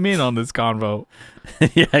 I'm in on this convo.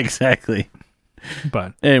 Yeah, exactly.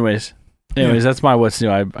 But Anyways, that's my what's new.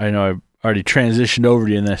 I know I already transitioned over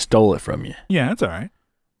to you and then I stole it from you. yeah, that's all right.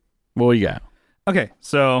 What you got? Okay,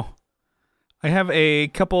 so I have a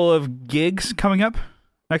couple of gigs coming up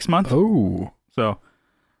next month. Oh. So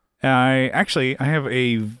I have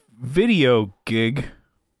a video gig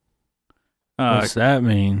What's that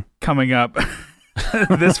mean? coming up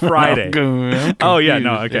this Friday. I'm Oh yeah,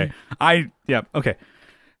 no, confused. okay. Okay.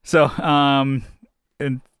 So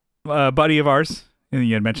and a buddy of ours, and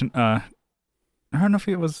you had mentioned I don't know if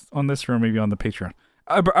it was on this or maybe on the Patreon.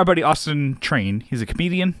 Our buddy Austin Train, he's a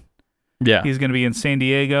comedian. Yeah. He's going to be in San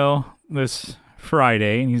Diego this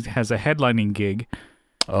Friday, and he has a headlining gig.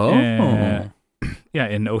 Oh.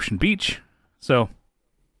 In Ocean Beach. So,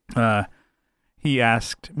 he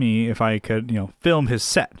asked me if I could, film his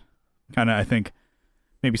set. Kind of, I think,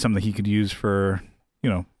 maybe something he could use for,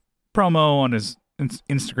 promo on his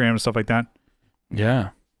Instagram and stuff like that. Yeah.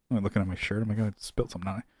 I'm looking at my shirt. Oh my god, I spilled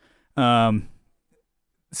something on it.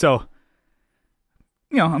 So,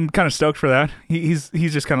 I'm kind of stoked for that. He's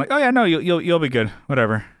just kind of like, oh yeah, no, you'll be good,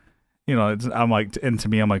 whatever. I'm like, and to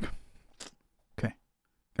me, I'm like, okay,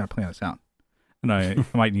 gotta plan this out. And I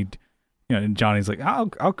might need, and Johnny's like,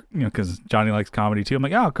 I'll, because Johnny likes comedy too. I'm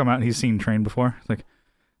like, I'll come out. He's seen Train before. It's like,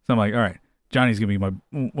 so I'm like, all right, Johnny's gonna be one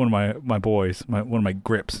of my boys, one of my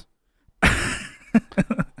grips.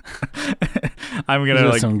 I'm gonna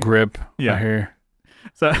like some grip. Yeah. Right here.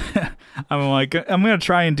 So I'm like, I'm gonna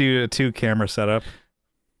try and do a 2-camera setup.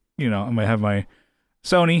 I'm gonna have my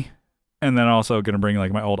Sony, and then also gonna bring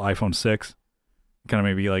like my old iPhone 6, kind of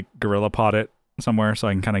maybe like Gorilla Pod it somewhere, so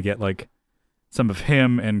I can kind of get like some of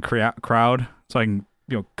him and crowd, so I can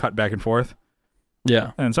cut back and forth.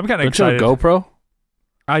 Yeah. And so I'm kind of Don't you have excited. a GoPro?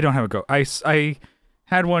 I don't have a Go. I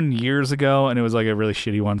had one years ago, and it was like a really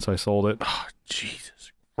shitty one, so I sold it. Oh,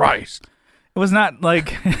 Jesus Christ. It was not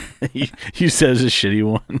like You said it's a shitty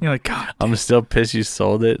one. you're like, God, I'm still pissed you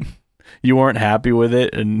sold it. You weren't happy with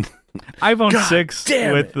it, and iPhone God 6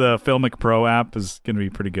 damn with it. the Filmic Pro app is going to be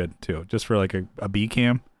pretty good too, just for like a B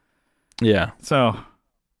cam. yeah. So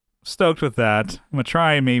stoked with that. I'm going to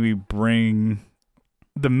try and maybe bring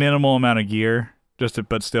the minimal amount of gear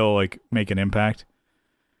but still like make an impact.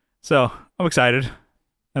 So I'm excited.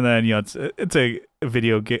 And then, it's a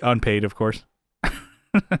video unpaid, of course.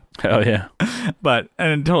 Hell yeah. But,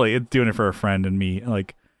 and totally, it's doing it for a friend and me.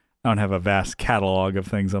 Like, I don't have a vast catalog of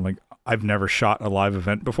things. I'm like, I've never shot a live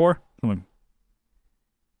event before. I'm like,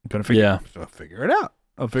 I'm going to figure it out.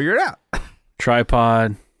 I'll figure it out.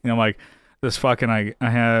 Tripod. I'm like, this fucking, I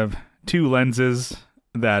have 2 lenses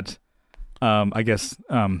that, I guess,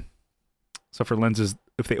 so for lenses,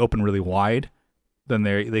 if they open really wide, then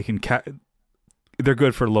they can, they're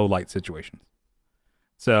good for low light situations.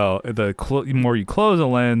 So the more you close a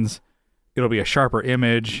lens, it'll be a sharper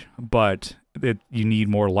image, but you need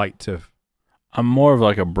more light to. I'm more of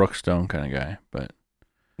like a Brookstone kind of guy, but.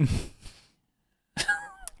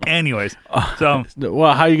 Anyways, so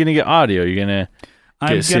well, how are you gonna get audio? You're gonna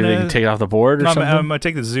see if they can take it off the board or something. I'm gonna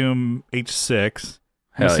take the Zoom H6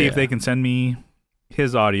 and see if they can send me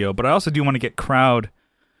his audio. But I also do want to get crowd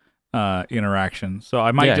interaction, so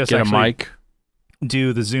I might just get actually a mic.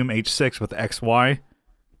 Do the Zoom H6 with the XY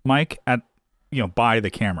mic at by the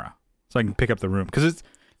camera, so I can pick up the room, because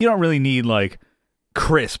you don't really need like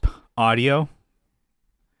crisp audio.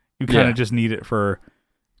 You kind of just need it for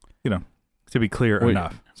to be clear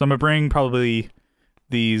enough. So I'm gonna bring probably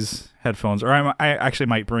these headphones, or I actually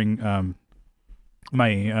might bring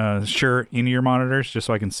my Shure in-ear monitors, just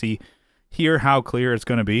so I can hear how clear it's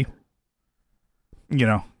gonna be.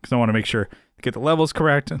 Because I want to make sure to get the levels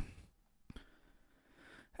correct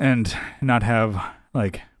and not have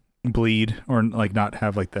like bleed or like not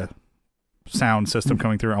have like the sound system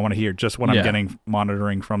coming through. I want to hear just what I'm getting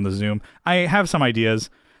monitoring from the Zoom. I have some ideas.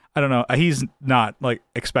 I don't know. He's not like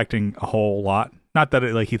expecting a whole lot. Not that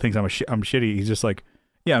he thinks I'm shitty. He's just like,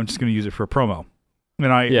 yeah, I'm just going to use it for promo.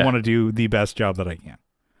 And I want to do the best job that I can.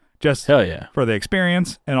 Just hell yeah. For the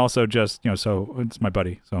experience, and also just, so it's my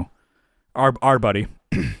buddy. So our buddy.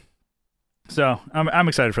 So I'm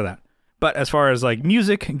excited for that. But as far as like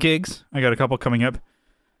music gigs, I got a couple coming up.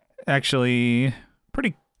 Actually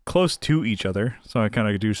pretty close to each other. So I kind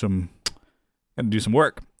of do some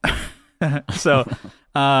work. So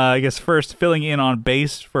I guess first filling in on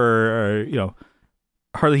bass for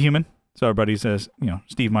Hardly Human. So our buddy says,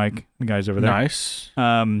 Steve Mike, the guys over there. Nice.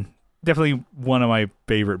 Definitely one of my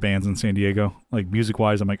favorite bands in San Diego. Like music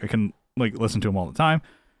wise, I can like listen to them all the time.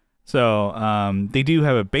 So they do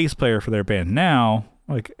have a bass player for their band now.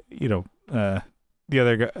 Like the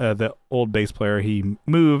other guy, the old bass player, he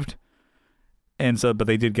moved, and so but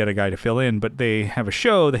they did get a guy to fill in. But they have a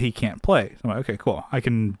show that he can't play. So I'm like, okay, cool, I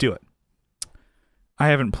can do it. I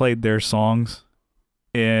haven't played their songs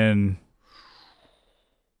in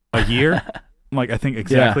a year. Like, I think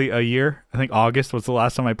exactly a year. I think August was the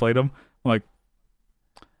last time I played them. I'm like,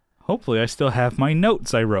 hopefully I still have my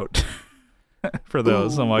notes I wrote for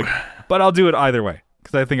those. I'm like, but I'll do it either way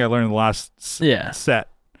because I think I learned the last set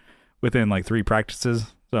within like 3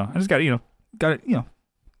 practices. So I just got to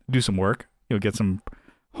do some work. Get some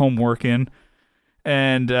homework in,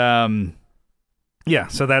 and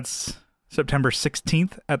so that's September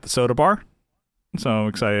 16th at the Soda Bar. So I'm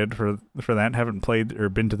excited for that. Haven't played or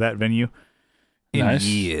been to that venue in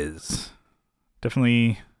years.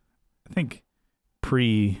 Definitely, I think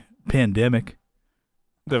pre-pandemic.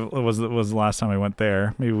 That was the last time I went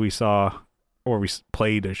there. Maybe we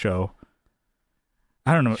played a show.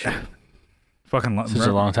 I don't know. Fucking such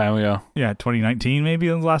a long time ago. Yeah, 2019 maybe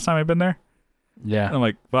was the last time I've been there. Yeah. And I'm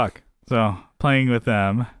like, fuck. So playing with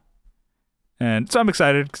them. And so I'm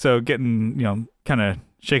excited. So getting, kind of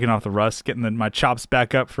shaking off the rust, getting my chops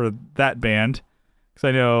back up for that band. Because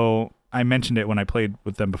I know I mentioned it when I played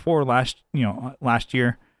with them before last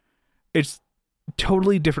year. It's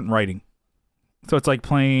totally different writing. So it's like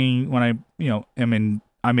playing when I'm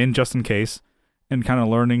in Just In Case and kind of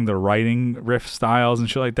learning the writing riff styles and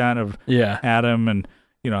shit like that of Adam and,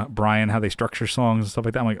 Brian, how they structure songs and stuff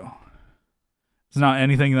like that. I'm like, oh, it's not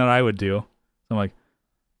anything that I would do. So I'm like,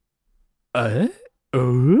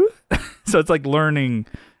 so it's like learning,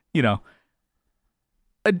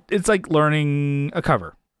 it's like learning a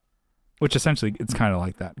cover, which essentially it's kind of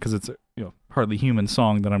like that because it's a Hardly Human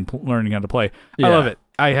song that I'm learning how to play. I love it.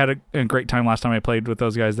 I had a great time last time I played with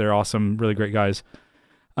those guys. They're awesome, really great guys.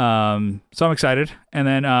 So I'm excited. And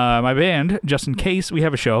then my band, Just In Case, we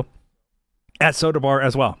have a show at Soda Bar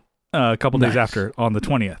as well, a couple days after on the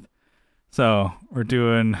 20th. So we're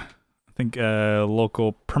doing, I think, a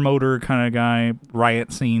local promoter kind of guy,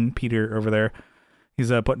 Riot Scene, Peter over there.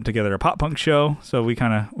 He's putting together a pop punk show. So we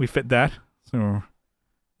fit that. So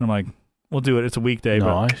I'm like, we'll do it. It's a weekday,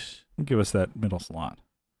 but give us that middle slot.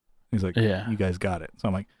 He's like, you guys got it. So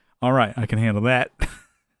I'm like, all right, I can handle that.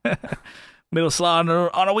 Middle slot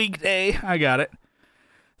on a weekday. I got it.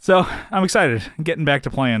 So I'm excited. Getting back to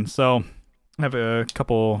playing. So I have a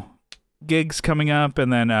couple gigs coming up,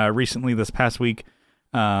 and then recently this past week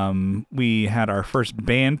we had our first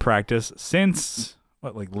band practice since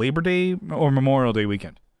Labor Day or Memorial Day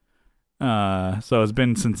weekend. So it's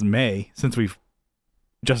been since May since we've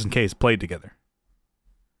Just In Case played together.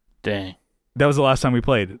 Dang, that was the last time we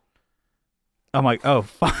played. I'm like, oh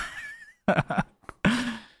fuck.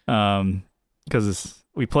 Because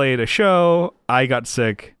we played a show, I got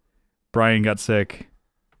sick, Brian got sick,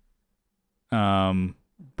 Brian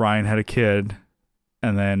had a kid,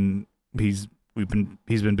 and then he's been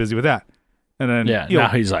busy with that, and then now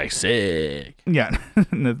he's like sick. Yeah,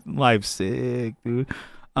 life's sick, dude.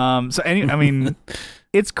 So I mean,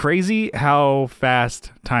 it's crazy how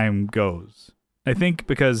fast time goes. I think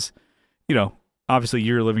because obviously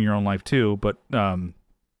you're living your own life too, but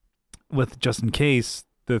with Just In Case,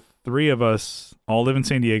 the 3 of us all live in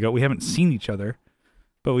San Diego. We haven't seen each other,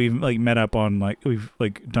 but we've met up on we've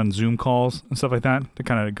done Zoom calls and stuff like that to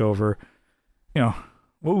kind of go over,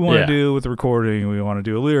 what we want to do with the recording. We want to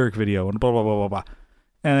do a lyric video and blah blah blah blah blah.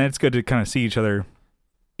 And it's good to kind of see each other.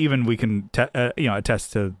 Even we can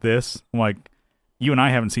attest to this. Like you and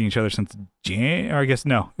I haven't seen each other since Jan. Or I guess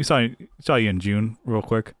no, we saw you in June real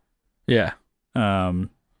quick. Yeah. But I'm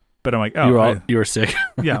like, oh, you were sick.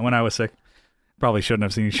 Yeah, when I was sick. Probably shouldn't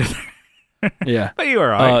have seen each other. Yeah. But you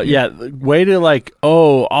were all right. Yeah. Way to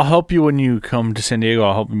I'll help you when you come to San Diego.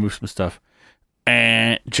 I'll help you move some stuff.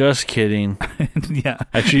 Just kidding. Yeah.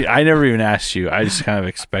 Actually, I never even asked you. I just kind of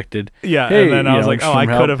expected. Yeah, Hey, and then I was like, just I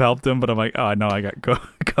some could have help. helped him, but I'm like, I know I got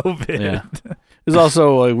COVID. Yeah. It was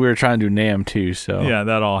also like we were trying to do NAM too, so Yeah,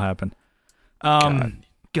 that all happened. God,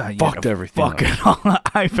 you fucked had to everything fuck it all.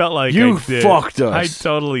 I felt like You I did. fucked us. I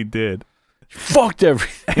totally did. fucked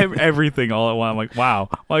everything. Everything all at once. I'm like, wow.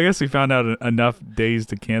 Well, I guess we found out enough days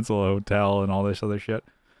to cancel a hotel and all this other shit.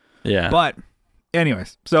 Yeah. But,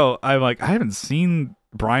 anyways, so I'm like, I haven't seen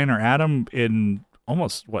Brian or Adam in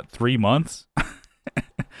almost 3 months,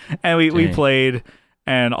 and we Dang. played,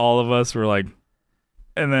 and all of us were like,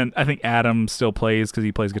 and then I think Adam still plays because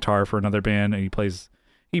he plays guitar for another band, and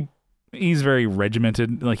he's very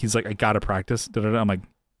regimented. Like he's like, I gotta practice. I'm like,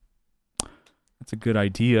 that's a good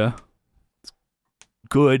idea. It's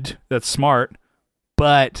good. That's smart,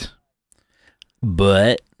 but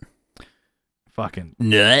fucking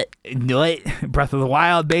nut. Breath of the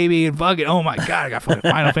Wild, baby, and fucking oh my god, I got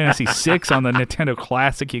fucking Final Fantasy VI on the Nintendo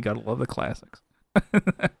Classic. You gotta love the classics.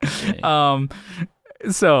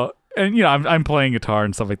 So, and I'm playing guitar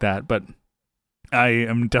and stuff like that, but I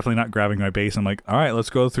am definitely not grabbing my bass. I'm like, all right, let's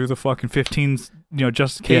go through the fucking 15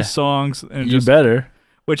 just in case songs, and You better.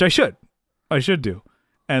 which I should do.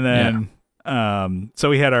 And then so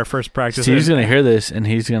we had our first practice. Steve's gonna hear this and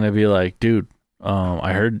he's gonna be like, dude,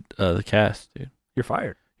 I heard the cast, dude. You're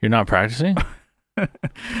fired. You're not practicing? and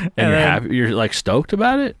you're then- happy, you're like stoked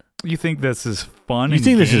about it? You think this is fun? You and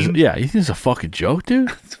think this is game? you think it's a fucking joke,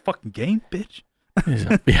 dude? It's a fucking game, bitch.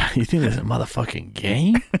 Yeah, you think this is a motherfucking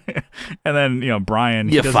game? And then Brian,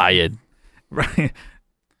 he You're doesn't- fired. Right.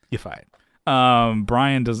 You're fired.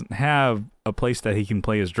 Brian doesn't have a place that he can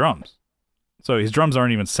play his drums, so his drums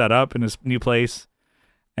aren't even set up in his new place,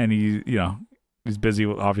 and he's busy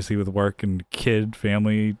obviously with work and kid,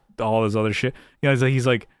 family, all this other shit. He's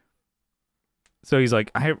like,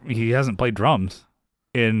 he hasn't played drums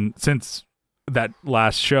since that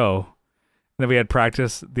last show. And then we had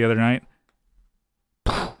practice the other night.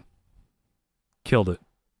 Killed it.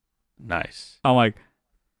 Nice. I'm like,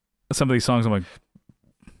 some of these songs, I'm like,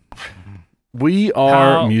 We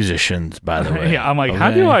are How- musicians, by the way. yeah, I'm like,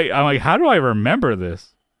 how do I remember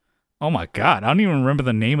this? Oh my god, I don't even remember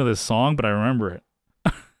the name of this song, but I remember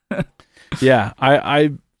it. Yeah,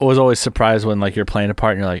 I was always surprised when like you're playing a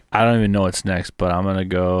part and you're like, I don't even know what's next, but I'm gonna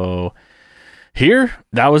go here.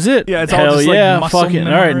 That was it. Yeah, it's all Hell just, like, yeah, muscle fucking all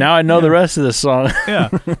memory. right. Now I know Yeah. the rest of the song. Yeah,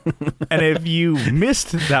 and if you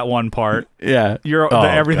missed that one part, Yeah,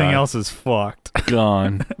 everything God. else is fucked.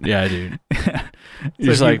 Gone. Yeah, dude.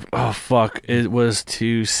 You're just if like, oh fuck, it was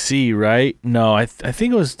to C, right? No, I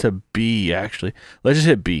think it was to B actually. Let's just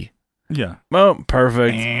hit B. Yeah, Oh,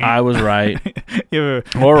 perfect. I was right yeah.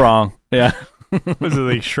 or wrong. Yeah. Was it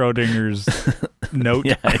like Schrodinger's note?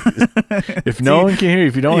 Yeah. If no one can hear you,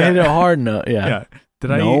 if you don't Yeah. hit it hard enough, yeah. Yeah. Did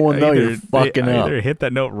No one know you're fucking I up. either hit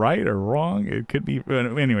that note right or wrong. It could be.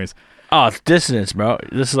 Anyways, Oh, it's dissonance, bro.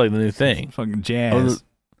 This is like the new thing. fucking jazz.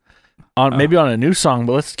 Maybe on a new song,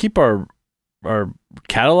 but let's keep our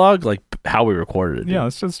catalog like how we recorded it. dude. Yeah,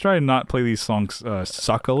 let's just try and not play these songs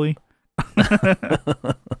suckily.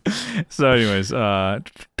 So, anyways,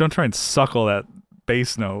 don't try and suckle that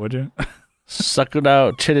bass note, would you? Suck it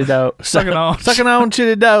out, chit it out. Suck it on. Suck it on, chit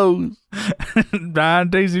it out. Brian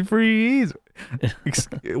Daisy Freeze.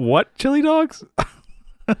 What chili dogs?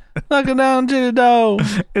 Suck it down, chit it out.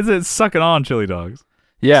 Is it sucking on chili dogs?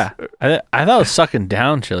 Yeah. I thought it was sucking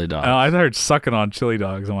down chili dog. I heard sucking on chili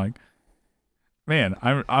dogs. I'm like, man,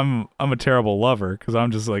 I'm a terrible lover because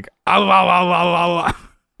I'm just like, ow, ow, ow, ow, ow.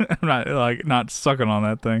 I'm not sucking on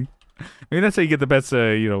that thing. Maybe that's how you get the best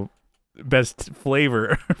best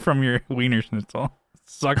flavor from your wiener schnitzel.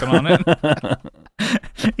 Sucking on it.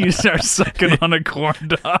 You start sucking on a corn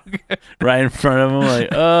dog. Right in front of him, like,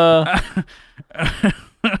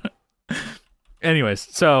 Anyways,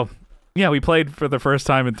 so yeah, we played for the first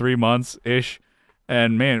time in 3 months ish,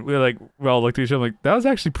 and man, we all looked at each other like that was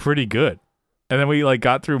actually pretty good. And then we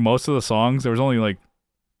got through most of the songs. There was only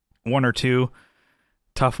one or two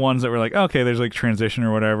tough ones that were like, okay, there's transition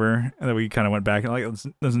or whatever, and then we kind of went back and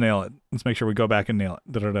let's nail it. Let's make sure we go back and nail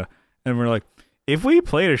it. Da-da-da. And we're like, if we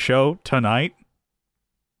played a show tonight,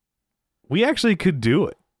 we actually could do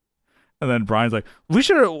it. And then Brian's like, we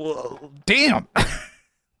should have. Damn.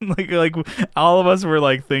 like all of us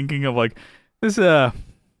were thinking of this gonna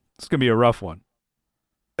be a rough one.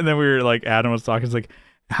 And then we were Adam was talking, it's like,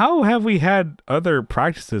 how have we had other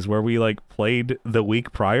practices where we played the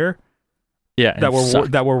week prior yeah,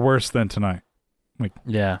 that were worse than tonight?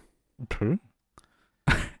 yeah. And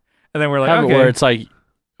then we're like, Have it okay, where it's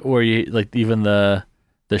where you even the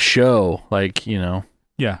show,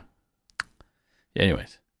 yeah.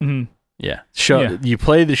 Anyways, Mm-hmm. Yeah. You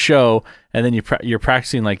play the show, and then you're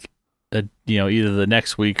practicing like, either the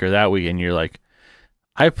next week or that week, and you're like,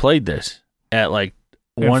 I played this at like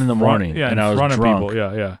 1 a.m. and I was drunk.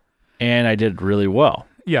 Yeah. And I did really well.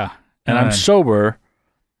 Yeah. And I'm sober,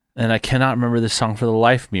 and I cannot remember this song for the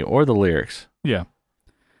life of me or the lyrics. Yeah.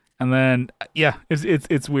 And then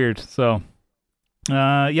it's weird. So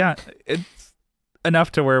it's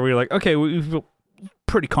enough to where we're like, okay, we feel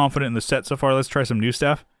pretty confident in the set so far. Let's try some new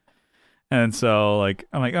stuff. And so like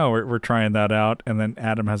I'm like, oh, we're trying that out. And then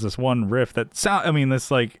Adam has this one riff that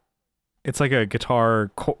it's like a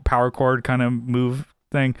guitar power chord kind of move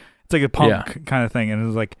thing. It's like a punk kind of thing, and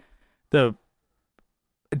it's like it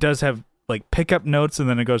does have like pickup notes, and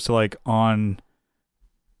then it goes to like on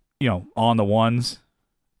the ones,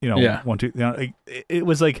 1, 2. It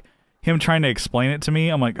was like him trying to explain it to me.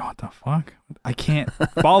 I'm like, what the fuck? I can't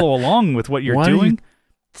follow along with what you're doing.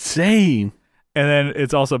 Saying. And then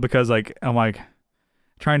it's also because like I'm like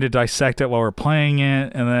trying to dissect it while we're playing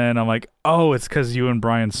it, and then I'm like, oh, it's because you and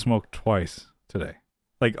Brian smoked twice today,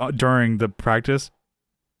 like during the practice.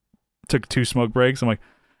 Took 2 smoke breaks. I'm like,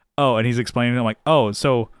 oh, and he's explaining. I'm like, oh,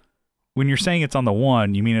 so when you're saying it's on the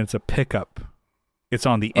 1, you mean it's a pickup? It's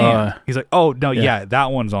on the end. He's like, oh no, yeah,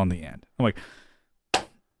 that one's on the end. I'm like.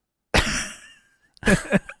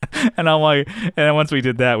 And I'm like, and then once we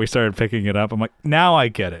did that, we started picking it up. I'm like, now I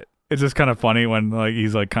get it. It's just kind of funny when like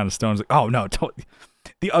he's like kind of stoned. Like, oh no,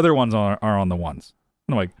 the other ones are on the ones.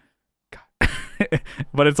 And I'm like, God.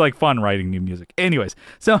 But it's like fun writing new music. Anyways,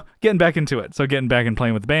 so getting back into it. So getting back and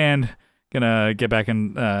playing with the band. Gonna get back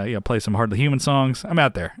and play some Hardly Human songs. I'm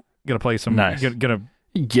out there. Gonna play some. Nice. Gonna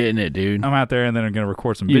getting it, dude. I'm out there, and then I'm gonna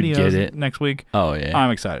record some videos next week. Oh yeah,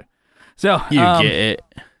 I'm excited. So you get it.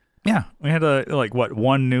 Yeah, we had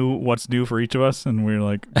what's new for each of us, and we were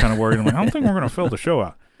like kind of worried. I'm like, I don't think we're gonna fill the show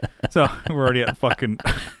out. So we're already at fucking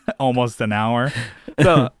almost an hour.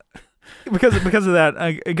 So because of that,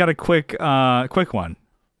 I got a quick topic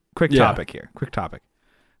here. Quick topic.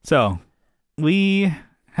 So we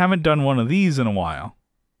haven't done one of these in a while.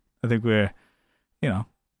 I think we're,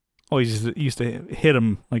 always used to hit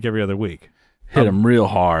them like every other week. Hit them real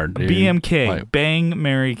hard, dude. BMK, Bang,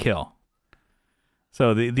 Marry, Kill.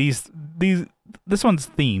 So this one's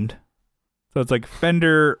themed. So it's like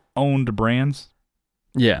Fender owned brands.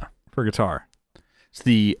 Yeah. For guitar. It's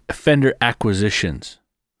the Fender acquisitions.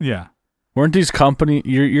 Yeah. Weren't these companies,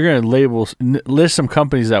 you're going to list some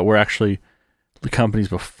companies that were actually the companies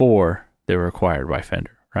before they were acquired by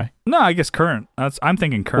Fender, right? No, I guess current. I'm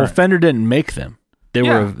thinking current. Well, Fender didn't make them.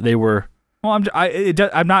 They were. Well,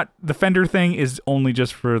 I'm not, the Fender thing is only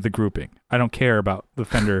just for the grouping. I don't care about the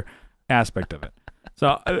Fender aspect of it. So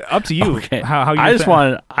up to you. Okay. How you I just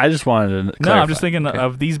wanted to clarify. No, I'm just thinking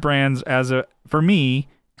of these brands for me,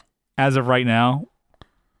 as of right now,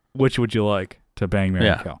 which would you like to Bang,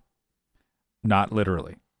 Marry, Kill? Not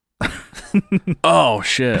literally. Oh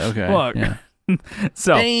shit! Okay. Fuck. Yeah.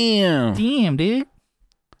 So damn, dude.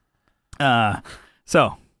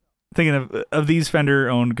 So thinking of these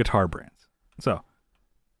Fender-owned guitar brands. So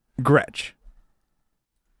Gretsch,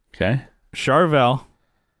 okay, Charvel,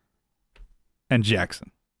 and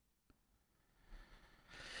Jackson.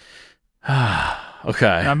 Okay.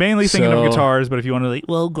 I'm mainly thinking of guitars, but if you want to,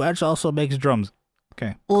 Gretsch also makes drums.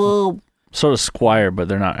 Okay. Well, so does Squier, but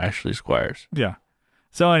they're not actually Squiers. Yeah.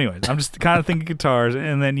 So, anyways, I'm just kind of thinking guitars,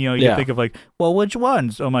 and then you think of like, well, which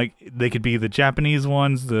ones? I'm like, they could be the Japanese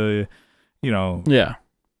ones, yeah,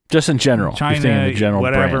 just in general, China, the general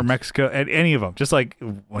whatever, brands. Mexico, any of them. Just like,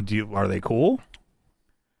 are they cool?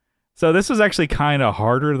 So this was actually kind of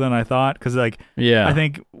harder than I thought because, I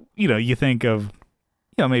think you think of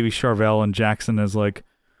maybe Charvel and Jackson as like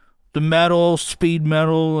the metal, speed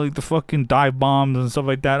metal, like the fucking dive bombs and stuff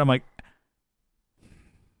like that. I'm like,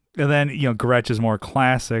 and then Gretsch is more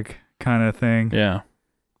classic kind of thing. Yeah,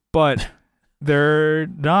 but they're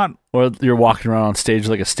not. Or you're walking around on stage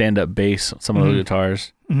like a stand-up bass. Some of those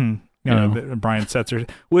guitars. Mm-hmm. Brian Setzer,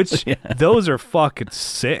 which those are fucking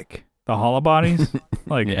sick. The hollow bodies,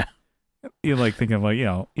 like you like thinking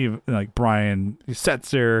of even like Brian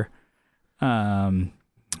Setzer,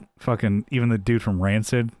 fucking even the dude from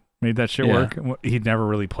Rancid made that shit work. He never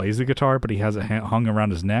really plays the guitar, but he has it hung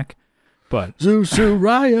around his neck. But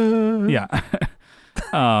Zeusuriah. Yeah.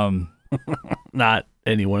 Not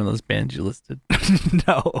any one of those bands you listed.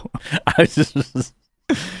 No. I just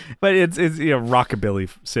but it's rockabilly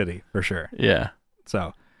city for sure. Yeah.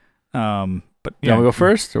 So but you want to go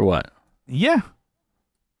first or what? Yeah.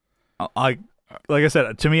 Like I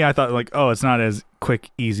said, to me I thought it's not as quick,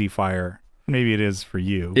 easy fire. Maybe it is for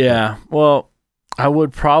you. Yeah. Well, I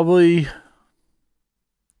would probably,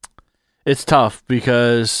 it's tough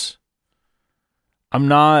because I'm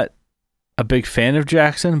not a big fan of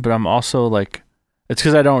Jackson, but I'm also like, it's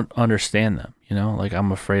because I don't understand them. You know, like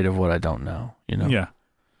I'm afraid of what I don't know. You know. Yeah.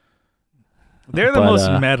 They're the most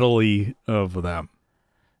metal-y of them.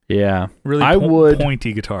 Yeah. Really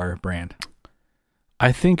pointy guitar brand.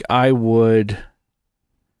 I think I would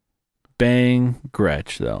bang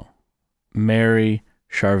Gretsch, though. Marry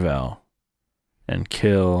Charvel. And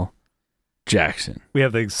kill Jackson. We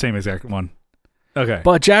have the same exact one. Okay.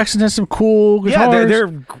 But Jackson has some cool guitars. Yeah, they're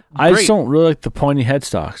great. I just don't really like the pointy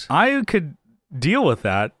headstocks. I could deal with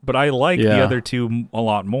that, but I like the other two a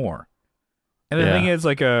lot more. And the thing is,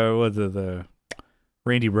 like, the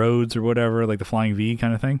Randy Rhoads or whatever, like the Flying V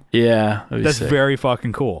kind of thing. Yeah. That's very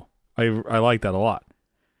fucking cool. I like that a lot.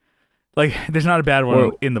 Like, there's not a bad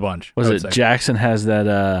one in the bunch. Jackson has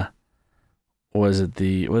that, was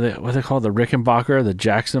it what they call the Rickenbacker, the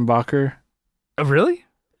Jackson Bacher? Oh, really?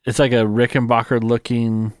 It's like a Rickenbacker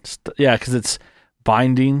looking, because it's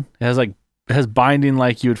binding. It has binding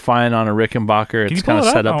like you would find on a Rickenbacker. It's kind of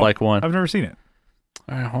set up like one. I've never seen it.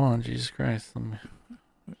 All right, hold on, Jesus Christ.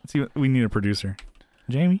 Let's see, we need a producer,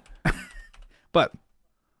 Jamie. But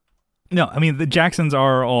no, I mean the Jacksons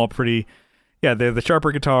are all pretty. Yeah, they're the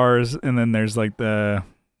sharper guitars, and then there's like the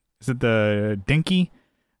Dinky,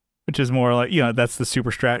 which is more like that's the Super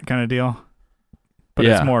Strat kind of deal. But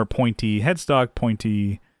it's more pointy headstock,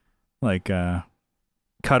 pointy like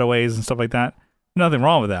cutaways and stuff like that. Nothing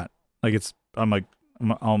wrong with that. Like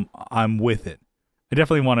I'm with it. I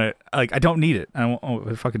definitely want to I don't need it. I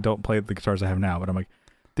fucking don't play the guitars I have now, but I'm like,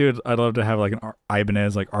 dude, I'd love to have like an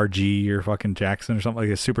Ibanez like RG or fucking Jackson or something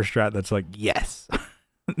like a Super Strat that's like yes.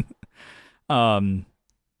 And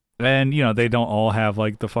they don't all have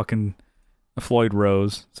like the fucking Floyd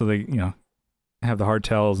Rose, so they have the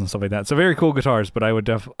hardtails and stuff like that. So very cool guitars, but I would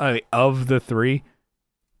definitely of the three,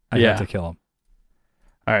 I'd have to kill them.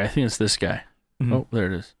 All right, I think it's this guy. Mm-hmm. Oh,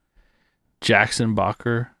 there it is. Jackson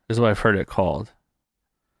Bacher is what I've heard it called.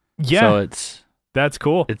 Yeah, so that's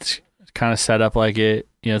cool. It's kind of set up like it.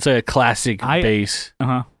 It's like a classic bass.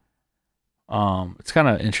 It's kind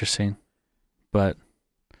of interesting, but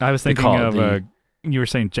I was thinking of you were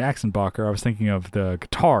saying Jackson Bacher. I was thinking of the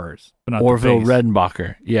guitars, but not Orville the bass.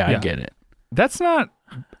 Redenbacher. Yeah, I get it. That's not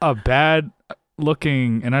a bad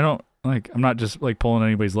looking, and I'm not just like pulling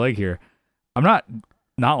anybody's leg here. I'm not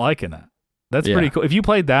liking that. That's pretty cool. If you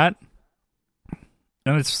played that,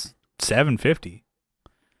 and it's $750.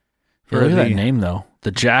 Look at that name though.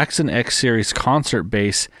 The Jackson X Series Concert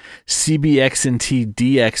Bass CBX&T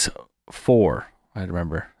DX4. I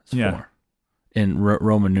remember. It's 4 in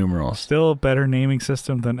Roman numerals. Still a better naming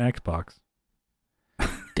system than Xbox.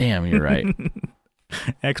 Damn, you're right.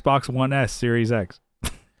 Xbox One S Series X.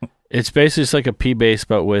 It's basically just like a P bass,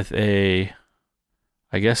 but with I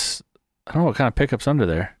guess, I don't know what kind of pickups under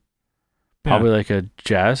there. Probably like a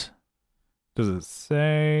jazz. Does it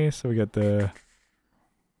say? So we got the.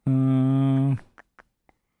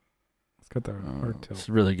 It's got the hard tilt. It's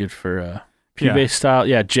really good for P bass style.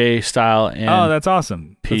 Yeah, J style and. That's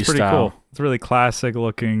awesome. P That's pretty style. cool. It's really classic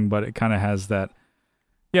looking, but it kind of has that.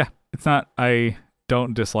 Yeah, it's not. I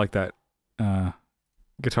don't dislike that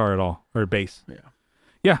guitar at all, or bass.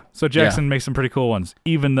 Yeah. So Jackson makes some pretty cool ones,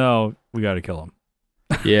 even though we got to kill him.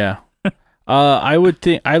 Yeah. I would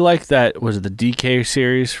think I like that. Was it the DK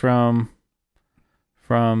series from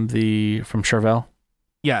Charvel?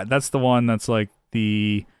 Yeah, that's the one that's like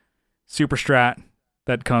the Super Strat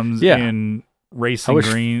that comes in racing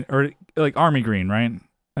green or like army green, right?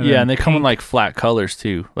 And they come in like flat colors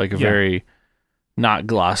too, like a very not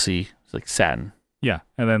glossy, it's like satin. Yeah,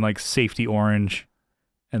 and then like safety orange,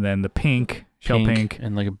 and then the shell pink,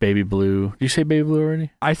 and like a baby blue. Did you say baby blue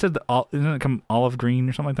already? I said isn't it come olive green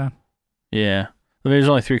or something like that? Yeah, there's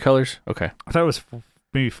only 3 colors. Okay, I thought it was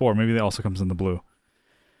maybe 4. Maybe it also comes in the blue.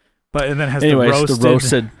 But and then it has the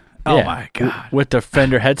roasted. Oh my god! With the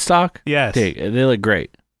Fender headstock. Yes, they look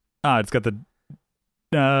great. It's got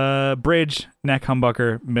the bridge, neck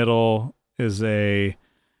humbucker, middle is a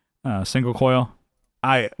single coil.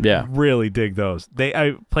 I really dig those.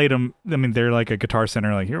 I played them. I mean, they're like a Guitar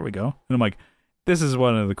Center. Like, here we go, and I'm like, this is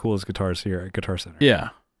one of the coolest guitars here at Guitar Center.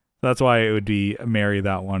 Yeah, that's why it would be marry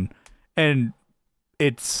that one, and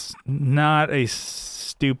it's not a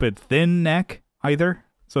stupid thin neck either.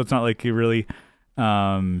 So it's not like you really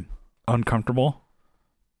uncomfortable.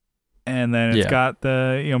 And then it's got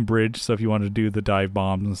the bridge, so if you want to do the dive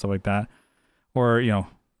bombs and stuff like that, or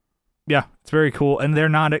it's very cool. And they're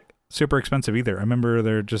not super expensive either. I remember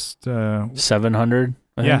they're just $700.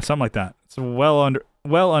 Something like that. It's well under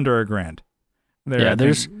 $1,000.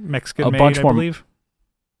 There's Mexican a made, bunch more. I believe.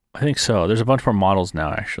 I think so. There's a bunch more models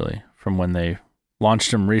now, actually, from when they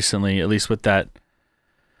launched them recently. At least with that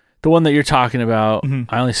The one that you're talking about, Mhm.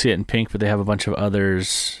 I only see it in pink, but they have a bunch of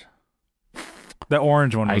others. The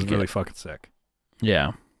orange one I was get really it. fucking sick.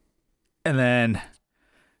 Yeah. And then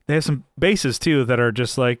they have some bases too that are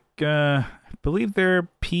just like I believe they're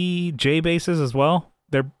PJ bases as well.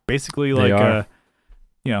 They're basically They like are.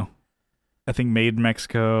 I think made in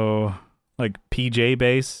Mexico, like PJ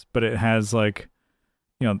base, but it has like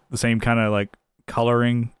the same kind of like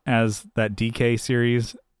coloring as that DK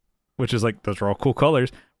series, which is like those are all cool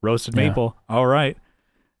colors. Roasted Yeah. maple, all right.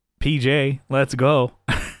 PJ, let's go.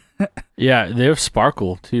 Yeah, they have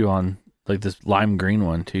sparkle too on like this lime green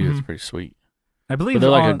one too. It's Mhm. pretty sweet. I believe But they're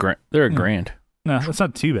like on- they're a yeah. grand. No, that's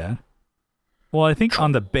not too bad. Well, I think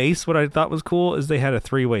on the base, what I thought was cool is they had a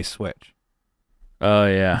 3-way switch, Oh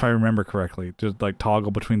yeah. if I remember correctly, to like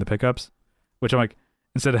toggle between the pickups, which I'm like,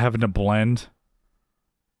 instead of having to blend.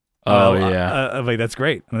 Oh yeah. I'm like, that's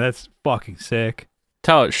great. I mean, that's fucking sick.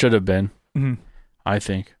 That's how it should have been, hmm I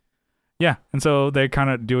think. Yeah, and so they're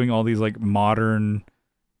kind of doing all these like modern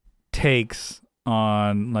takes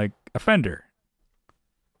on like a Fender.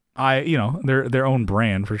 They're their own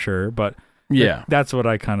brand for sure, but Yeah. that's what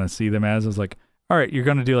I kind of see them as. Is like, all right, you're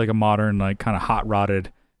gonna do like a modern, like kind of hot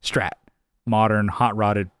rodded Strat, modern hot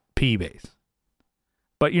rodded P bass,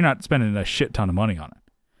 but you're not spending a shit ton of money on it.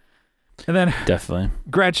 And then Definitely.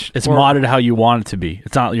 Gretsch, It's modded how you want it to be.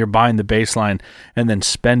 It's not you're buying the bass line and then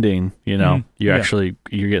spending, Mhm. you're Yeah. actually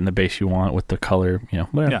you're getting the bass you want with the color,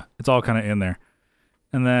 whatever. Yeah, it's all kind of in there.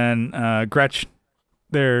 And then Gretsch,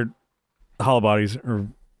 their hollow bodies are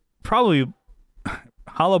probably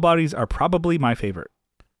my favorite,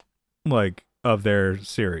 like, of their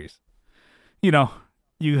series.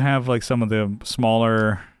 You have like some of the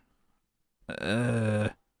smaller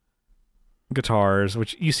guitars,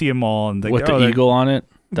 which you see them all, and With the eagle on it.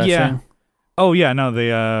 That Yeah. thing. Oh yeah, no,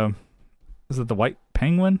 the is it the White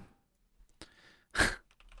Penguin?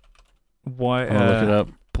 What? I'm gonna look it up.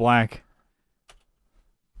 Black.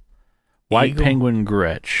 White Eagle? Penguin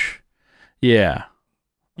Gretsch. Yeah.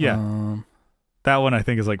 Yeah, that one I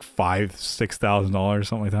think is like $5,000-$6,000,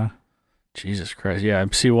 something like that. Jesus Christ. Yeah, I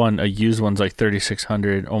see one. A used one's like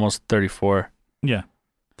 3,600, almost 34. Yeah.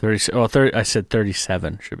 30. Oh, 30. I said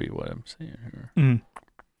 37 should be what I'm saying here. Mm.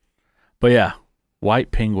 But yeah,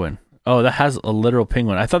 White Penguin. Oh, that has a literal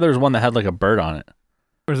penguin. I thought there was one that had like a bird on it,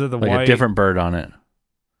 Or is it the like white? a different bird on it.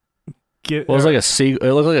 Get, Well, it was like a seagull.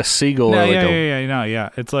 It looked like a seagull no, or like yeah.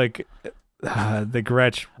 It's like the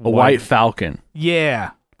Gretsch. a white falcon.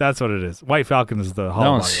 Yeah, that's what it is. White Falcon is the That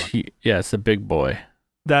hollow one's body one. yeah, it's the big boy.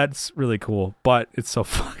 That's really cool, but it's so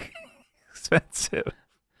fucking expensive.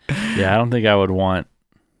 Yeah, I don't think I'd want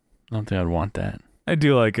that. I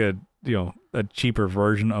do like a cheaper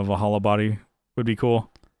version of a hollow body would be cool.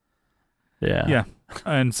 Yeah. Yeah.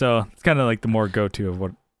 And so it's kind of like the more go-to of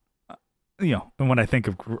what, and when I think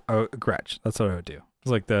of Gretsch, that's what I would do. It's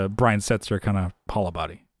like the Brian Setzer kind of hollow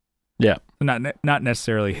body. Yeah. Not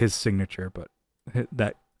necessarily his signature, but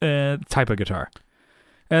that type of guitar.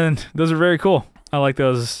 And those are very cool. I like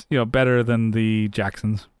those, better than the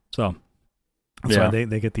Jacksons. So that's Yeah. why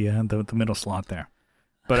they get the middle slot there.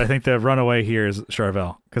 But I think the runaway here is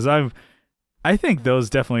Charvel, because I think those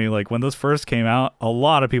definitely, like, when those first came out, a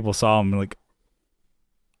lot of people saw them like,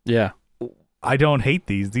 Yeah. I don't hate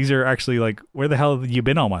these. These are actually like, where the hell have you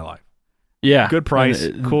been all my life? Yeah. Good price,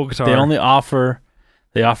 And cool guitar.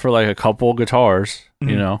 They offer like a couple guitars,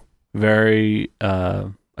 Mhm. very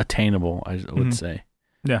attainable, I would Mhm. say.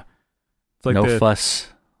 It's like No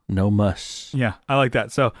fuss, no muss. Yeah, I like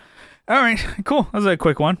that. So, all right, cool. That was a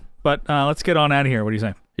quick one, but let's get on out of here. What do you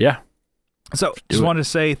say? Yeah. So, do just it. wanted to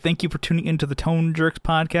say thank you for tuning into the Tone Jerks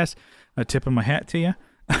podcast. A tip of my hat to you.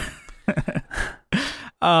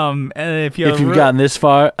 And if If you've gotten this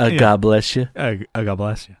far, Yeah. God bless you. God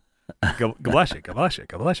bless you. God bless you. God bless you.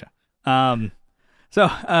 God bless you. So,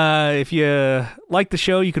 if you like the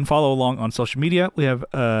show, you can follow along on social media. We have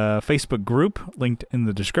a Facebook group linked in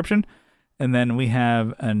the description. And then we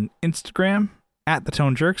have an Instagram at the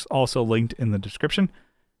Tone Jerks, also linked in the description.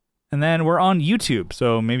 And then we're on YouTube.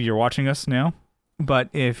 So maybe you're watching us now. But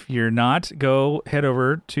if you're not, go head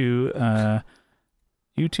over to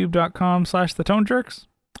youtube.com/the Tone Jerks.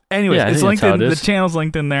 Anyways, Yeah, I it's think linked that's how in it the is. channel's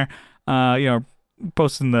linked in there.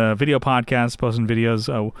 Posting the video podcast, posting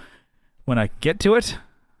videos when I get to it.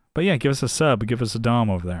 But yeah, give us a sub, give us a dom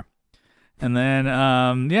over there. And then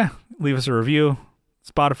leave us a review.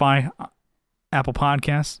 Spotify, Apple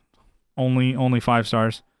Podcasts, only 5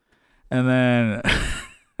 stars. And then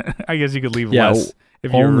I guess you could leave less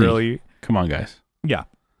if you only. really Come on, guys.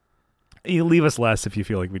 you leave us less if you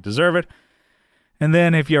feel like we deserve it. And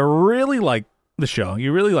then if you really like the show,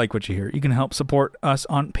 you really like what you hear, you can help support us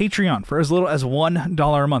on Patreon for as little as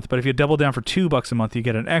 $1 a month. But if you double down for $2 a month, you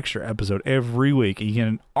get an extra episode every week. You get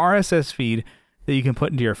an RSS feed that you can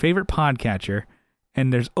put into your favorite podcatcher,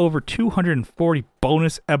 and there's over 240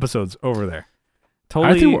 bonus episodes over there.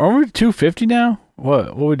 Totally. I think we're 250 now. What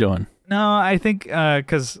are we doing? No, I think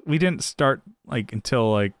because we didn't start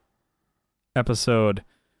until episode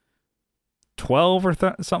 12 or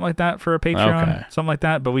something like that for a Patreon, something like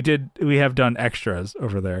that. But we have done extras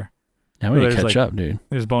over there. Yeah, we need to catch up, dude.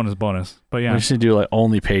 There's bonus. But yeah, we just need to do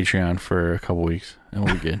only Patreon for a couple weeks, and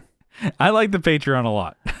we'll be good. I like the Patreon a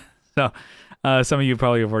lot. So some of you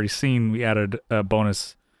probably have already seen we added a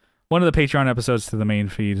bonus, one of the Patreon episodes to the main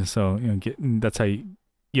feed. So that's how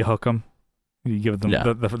you hook them. You give them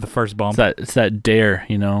the first bump. It's that dare,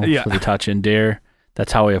 for the touch and dare.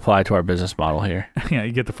 That's how we apply to our business model here. Yeah,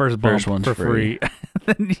 you get the first bump for free.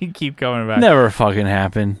 Then you keep coming back. Never fucking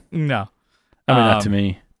happen. No. I mean, not to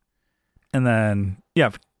me. And then,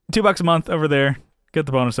 yeah, $2 a month over there. Get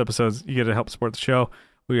the bonus episodes. You get to help support the show.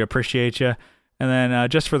 We appreciate you. And then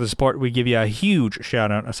just for the support, we give you a huge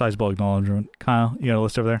shout-out, a sizable acknowledgement. Kyle, you got a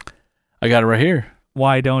list over there? I got it right here.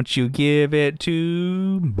 Why don't you give it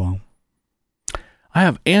to... Boom. I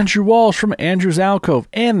have Andrew Walsh from Andrew's Alcove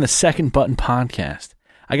and the Second Button Podcast.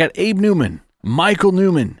 I got Abe Newman, Michael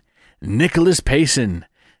Newman, Nicholas Payson,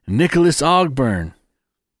 Nicholas Ogburn.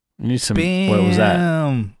 You need some... Bam. What was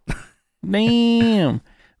that? Bam.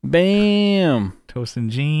 Bam. Toast and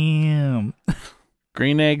jam.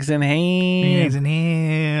 Green eggs and ham. Green eggs and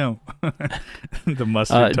ham. The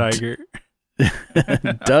mustard tiger.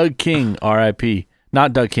 Doug King, R.I.P.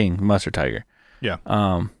 Not Doug King, Mustard Tiger. Yeah.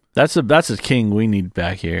 That's a king we need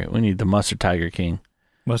back here. We need the Mustard Tiger King.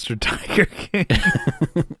 Mustard Tiger King.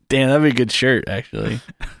 Damn, that'd be a good shirt, actually.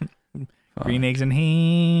 Green eggs and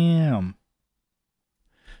ham.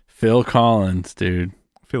 Phil Collins, dude.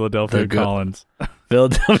 Philadelphia Collins.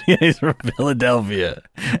 Philadelphia. He's from Philadelphia.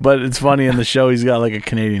 But it's funny in the show, he's got a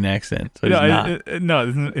Canadian accent. So he's not. No,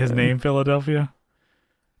 isn't his name Philadelphia?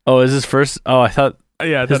 Oh, is his first? Oh, I thought.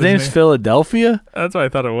 Yeah, his name's Philadelphia? That's what I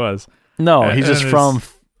thought it was. No, he's just from.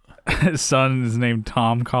 His son is named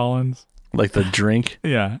Tom Collins. Like the drink?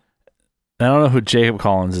 Yeah. I don't know who Jacob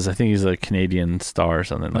Collins is. I think he's a Canadian star or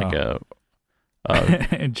something, like a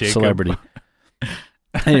celebrity.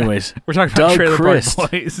 Anyways, we're talking about Trailer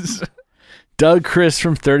Park Boys. Doug Christ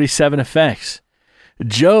from 37 Effects.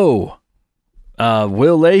 Joe,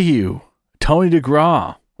 Will Lehue, Tony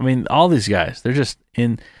DeGraw. I mean, all these guys. They're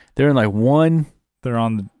in one. They're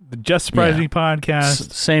on the Just Surprise Me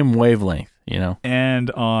podcast. Same wavelength,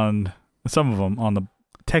 And on some of them on the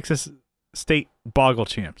Texas State Boggle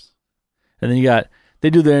Champs. And then they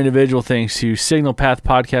do their individual things too. Signal Path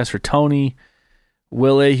podcast for Tony.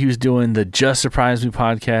 Will Lehue's doing the Just Surprise Me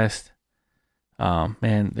podcast.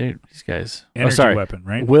 Man, these guys. Energy Weapon,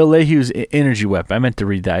 right? Will Lehue's Energy Weapon. I meant to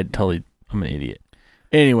read that. I'm an idiot.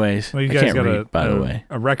 Anyways, well, you guys got by the way,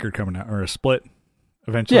 a record coming out or a split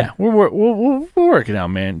eventually. Yeah, we'll work it out,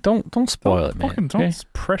 man. Don't spoil it, man.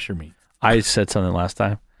 Don't pressure me. I said something last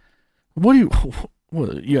time. What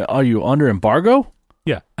are you under embargo?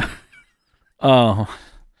 Yeah.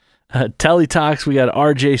 Teletalks, we got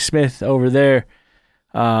RJ Smith over there.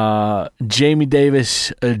 Jamie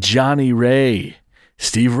Davis, Johnny Ray,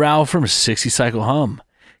 Steve Rao from 60 Cycle Hum,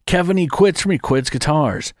 Kevin E. Quits from E. Quits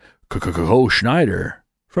Guitars, Coco Schneider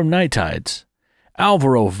from Night Tides,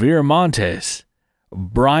 Alvaro Viramontes,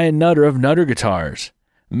 Brian Nutter of Nutter Guitars,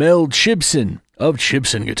 Mel Chibson of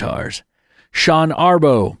Chibson Guitars, Sean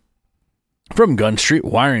Arbo from Gun Street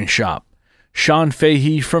Wiring Shop, Sean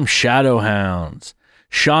Fahey from Shadowhounds,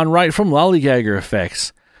 Sean Wright from Lollygagger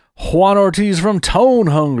Effects, Juan Ortiz from Tone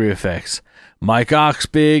Hungry Effects, Mike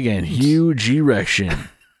Oxbig, and Huge Erection.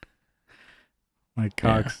 Mike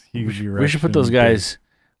Cox, Huge Erection. We should put those guys.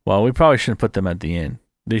 Well, we probably shouldn't put them at the end.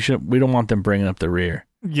 We don't want them bringing up the rear.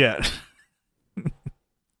 Yeah.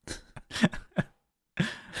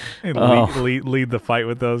 lead the fight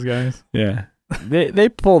with those guys. Yeah. They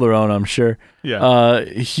pull their own, I'm sure. Yeah.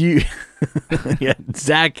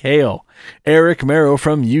 Zach Hale, Eric Merrow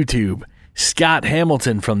from YouTube, Scott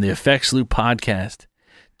Hamilton from the Effects Loop podcast,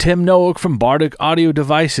 Tim Noack from Bardic Audio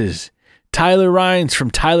Devices, Tyler Rhines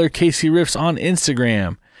from Tyler Casey Riffs on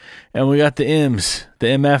Instagram, and we got the M's, the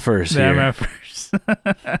MFers here.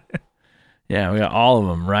 MFers. Yeah, we got all of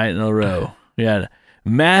them right in a row. We got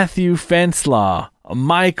Matthew Fenslaw,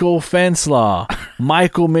 Michael Fenslaw,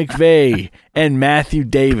 Michael McVeigh, and Matthew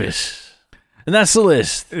Davis. And that's the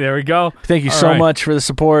list. There we go. Thank you so much for the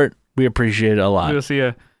support. We appreciate it a lot. We'll see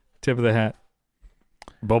you. Tip of the hat.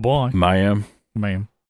 Bye-bye. Mayim.